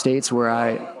mental states where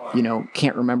I,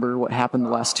 can't remember what happened the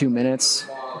last 2 minutes,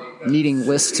 needing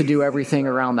lists to do everything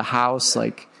around the house.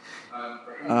 Like,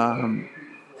 I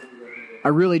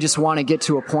really just want to get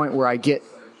to a point where I get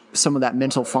some of that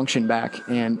mental function back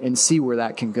and see where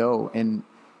that can go. And,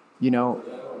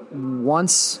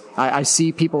 once I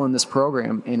see people in this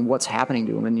program and what's happening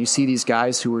to them, and you see these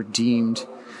guys who are deemed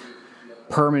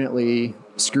permanently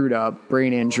screwed up,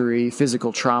 brain injury,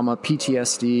 physical trauma,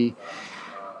 PTSD,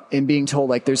 and being told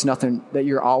like there's nothing, that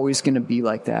you're always going to be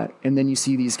like that. And then you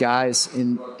see these guys,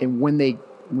 and when the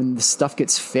stuff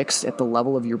gets fixed at the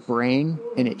level of your brain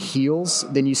and it heals,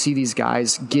 then you see these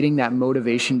guys getting that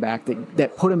motivation back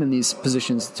that put them in these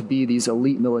positions to be these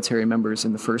elite military members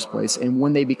in the first place. And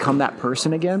when they become that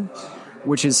person again,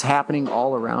 which is happening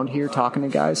all around here, talking to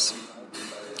guys,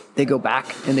 they go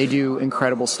back and they do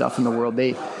incredible stuff in the world.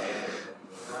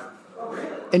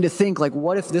 And to think, like,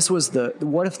 what if this was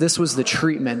the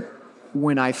treatment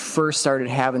when I first started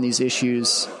having these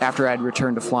issues after I'd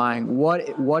returned to flying?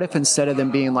 What if instead of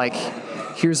them being like,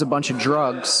 here's a bunch of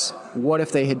drugs, what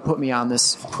if they had put me on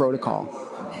this protocol?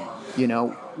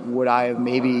 Would I have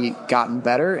maybe gotten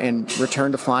better and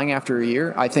returned to flying after a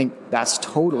year? I think that's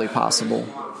totally possible,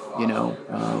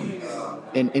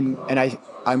 and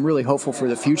I'm really hopeful for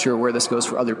the future where this goes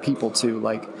for other people too.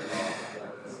 Like,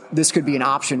 this could be an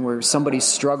option where somebody's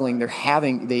struggling,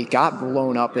 they got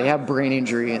blown up, they have brain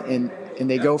injury, and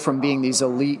they go from being these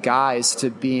elite guys to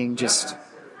being just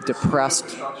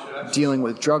depressed, dealing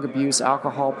with drug abuse,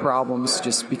 alcohol problems,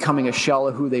 just becoming a shell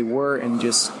of who they were, and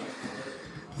just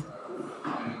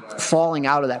falling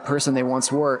out of that person they once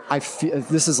were. I feel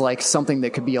this is like something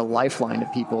that could be a lifeline to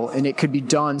people, and it could be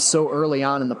done so early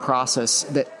on in the process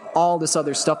that all this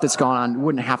other stuff that's gone on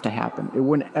wouldn't have to happen. It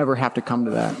wouldn't ever have to come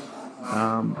to that.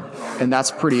 And that's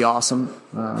pretty awesome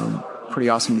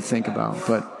to think about.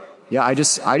 But yeah, I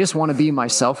just want to be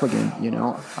myself again.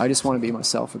 I just want to be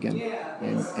myself again,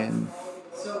 and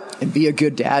be a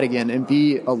good dad again, and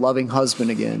be a loving husband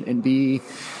again, and be,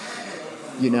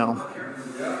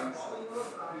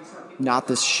 not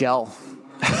this shell.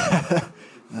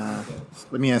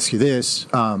 Let me ask you this.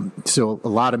 So a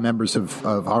lot of members of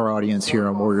our audience here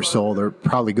on Warrior Soul, they're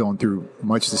probably going through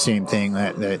much the same thing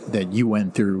that you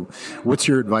went through. What's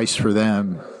your advice for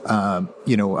them, on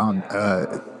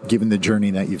given the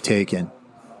journey that you've taken?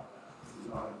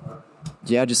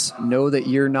 Yeah, just know that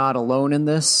you're not alone in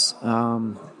this.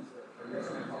 And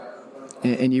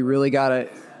you really got to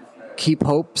keep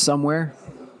hope somewhere,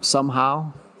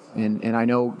 somehow. And I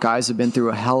know guys have been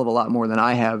through a hell of a lot more than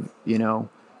I have,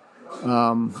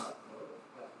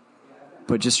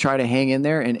 but just try to hang in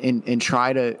there and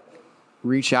try to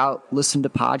reach out, listen to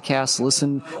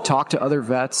podcasts, talk to other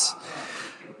vets.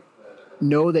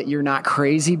 Know that you're not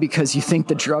crazy because you think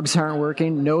the drugs aren't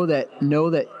working. Know that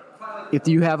if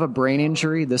you have a brain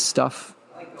injury, this stuff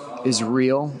is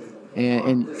real.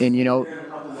 And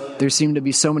there seem to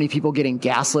be so many people getting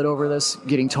gaslit over this,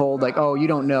 getting told like, oh, you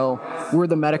don't know. We're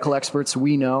the medical experts.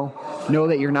 We know. Know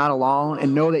that you're not alone,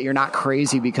 and know that you're not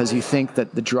crazy because you think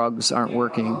that the drugs aren't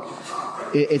working.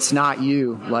 It's not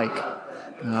you. Like,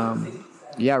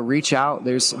 reach out.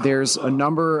 There's a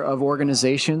number of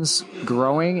organizations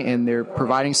growing, and they're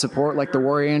providing support, like the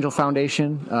Warrior Angel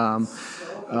Foundation,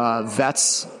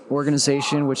 Vets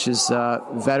organization, which is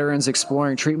Veterans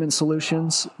Exploring Treatment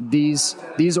Solutions. These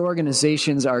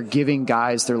organizations are giving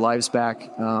guys their lives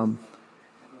back, and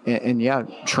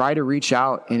try to reach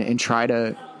out and try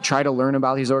to learn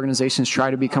about these organizations.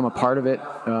 Try to become a part of it.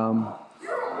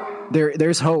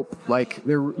 There's hope. Like,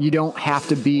 you don't have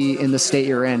to be in the state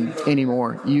you're in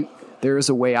anymore. There is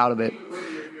a way out of it.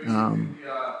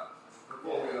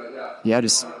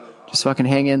 Just just fucking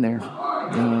hang in there.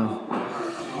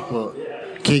 Well,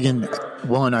 Kegan,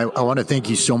 one, I want to thank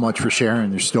you so much for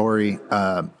sharing your story.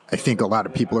 I think a lot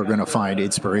of people are going to find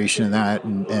inspiration in that,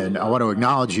 and I want to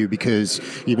acknowledge you because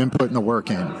you've been putting the work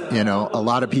in. You know, a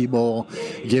lot of people,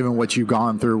 given what you've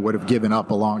gone through, would have given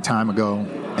up a long time ago,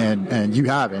 and you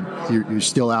haven't. You're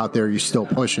still out there. You're still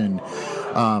pushing.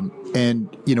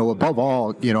 And, you know, above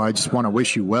all, you know, I just want to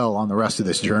wish you well on the rest of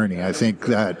this journey. I think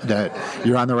that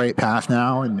you're on the right path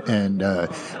now, and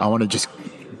I want to just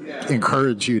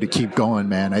encourage you to keep going,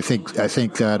 man. I think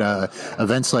that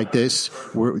events like this,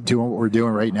 we're doing what we're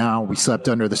doing right now. We slept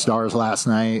under the stars last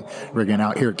night. We're getting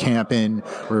out here camping.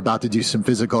 We're about to do some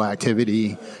physical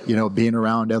activity, you know, being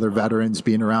around other veterans,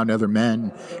 being around other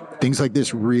men. Things like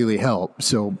this really help.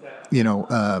 So, you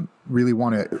know, really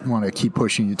want to keep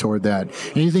pushing you toward that.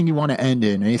 Anything you want to end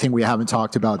in, anything we haven't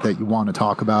talked about that you want to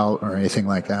talk about or anything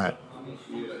like that?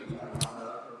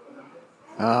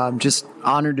 I'm just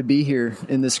honored to be here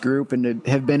in this group and to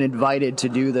have been invited to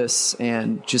do this,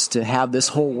 and just to have this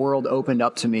whole world opened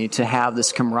up to me, to have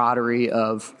this camaraderie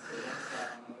of,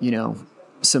 you know,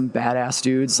 some badass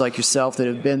dudes like yourself that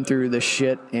have been through this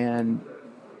shit, and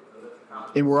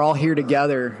we're all here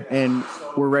together and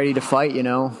we're ready to fight, you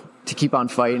know, to keep on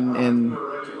fighting. And,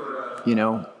 you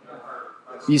know,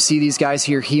 you see these guys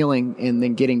here healing and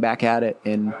then getting back at it,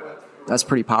 and that's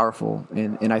pretty powerful.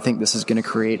 And I think this is going to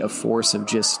create a force of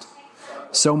just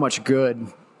so much good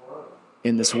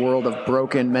in this world of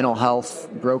broken mental health,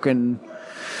 broken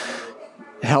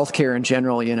healthcare in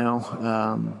general, you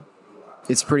know.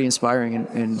 It's pretty inspiring,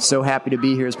 and so happy to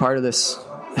be here as part of this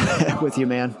with you,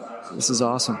 man. This is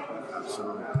awesome.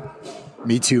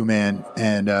 Me too, man.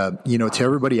 And, you know, to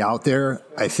everybody out there,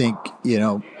 I think, you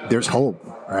know, there's hope,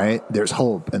 right? There's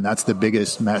hope. And that's the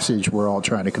biggest message we're all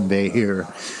trying to convey here.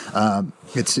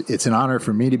 It's an honor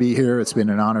for me to be here. It's been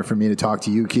an honor for me to talk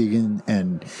to you, Kegan.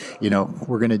 And, you know,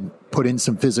 we're going to put in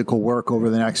some physical work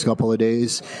over the next couple of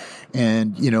days.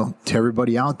 And, you know, to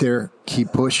everybody out there,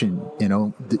 keep pushing. You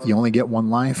know, you only get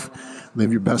one life.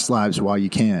 Live your best lives while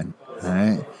you can. All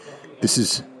right. This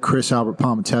is Chris Albert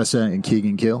Palmatessa and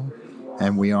Kegan Gill,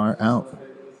 and we are out.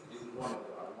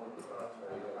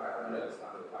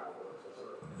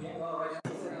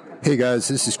 Hey guys,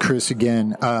 this is Chris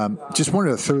again. Just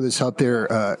wanted to throw this out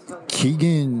there.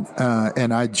 Kegan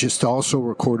and I just also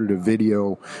recorded a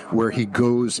video where he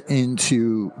goes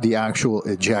into the actual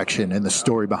ejection and the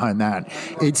story behind that.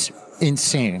 It's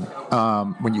insane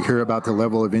when you hear about the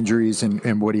level of injuries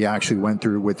and what he actually went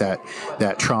through with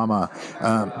that trauma.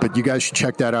 But you guys should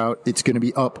check that out. It's going to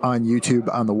be up on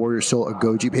YouTube on the Warrior Soul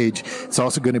Agoji page. It's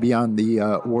also going to be on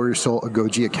the Warrior Soul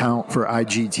Agoji account for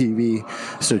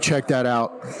IGTV. So check that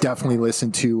out. Definitely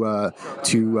listen to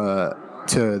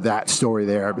that story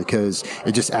there, because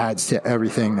it just adds to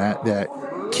everything that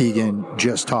Kegan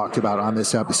just talked about on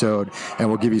this episode, and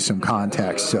we'll give you some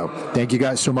context. So thank you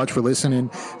guys so much for listening.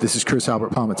 This is Chris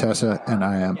Albert Palmatessa, and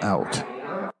I am out.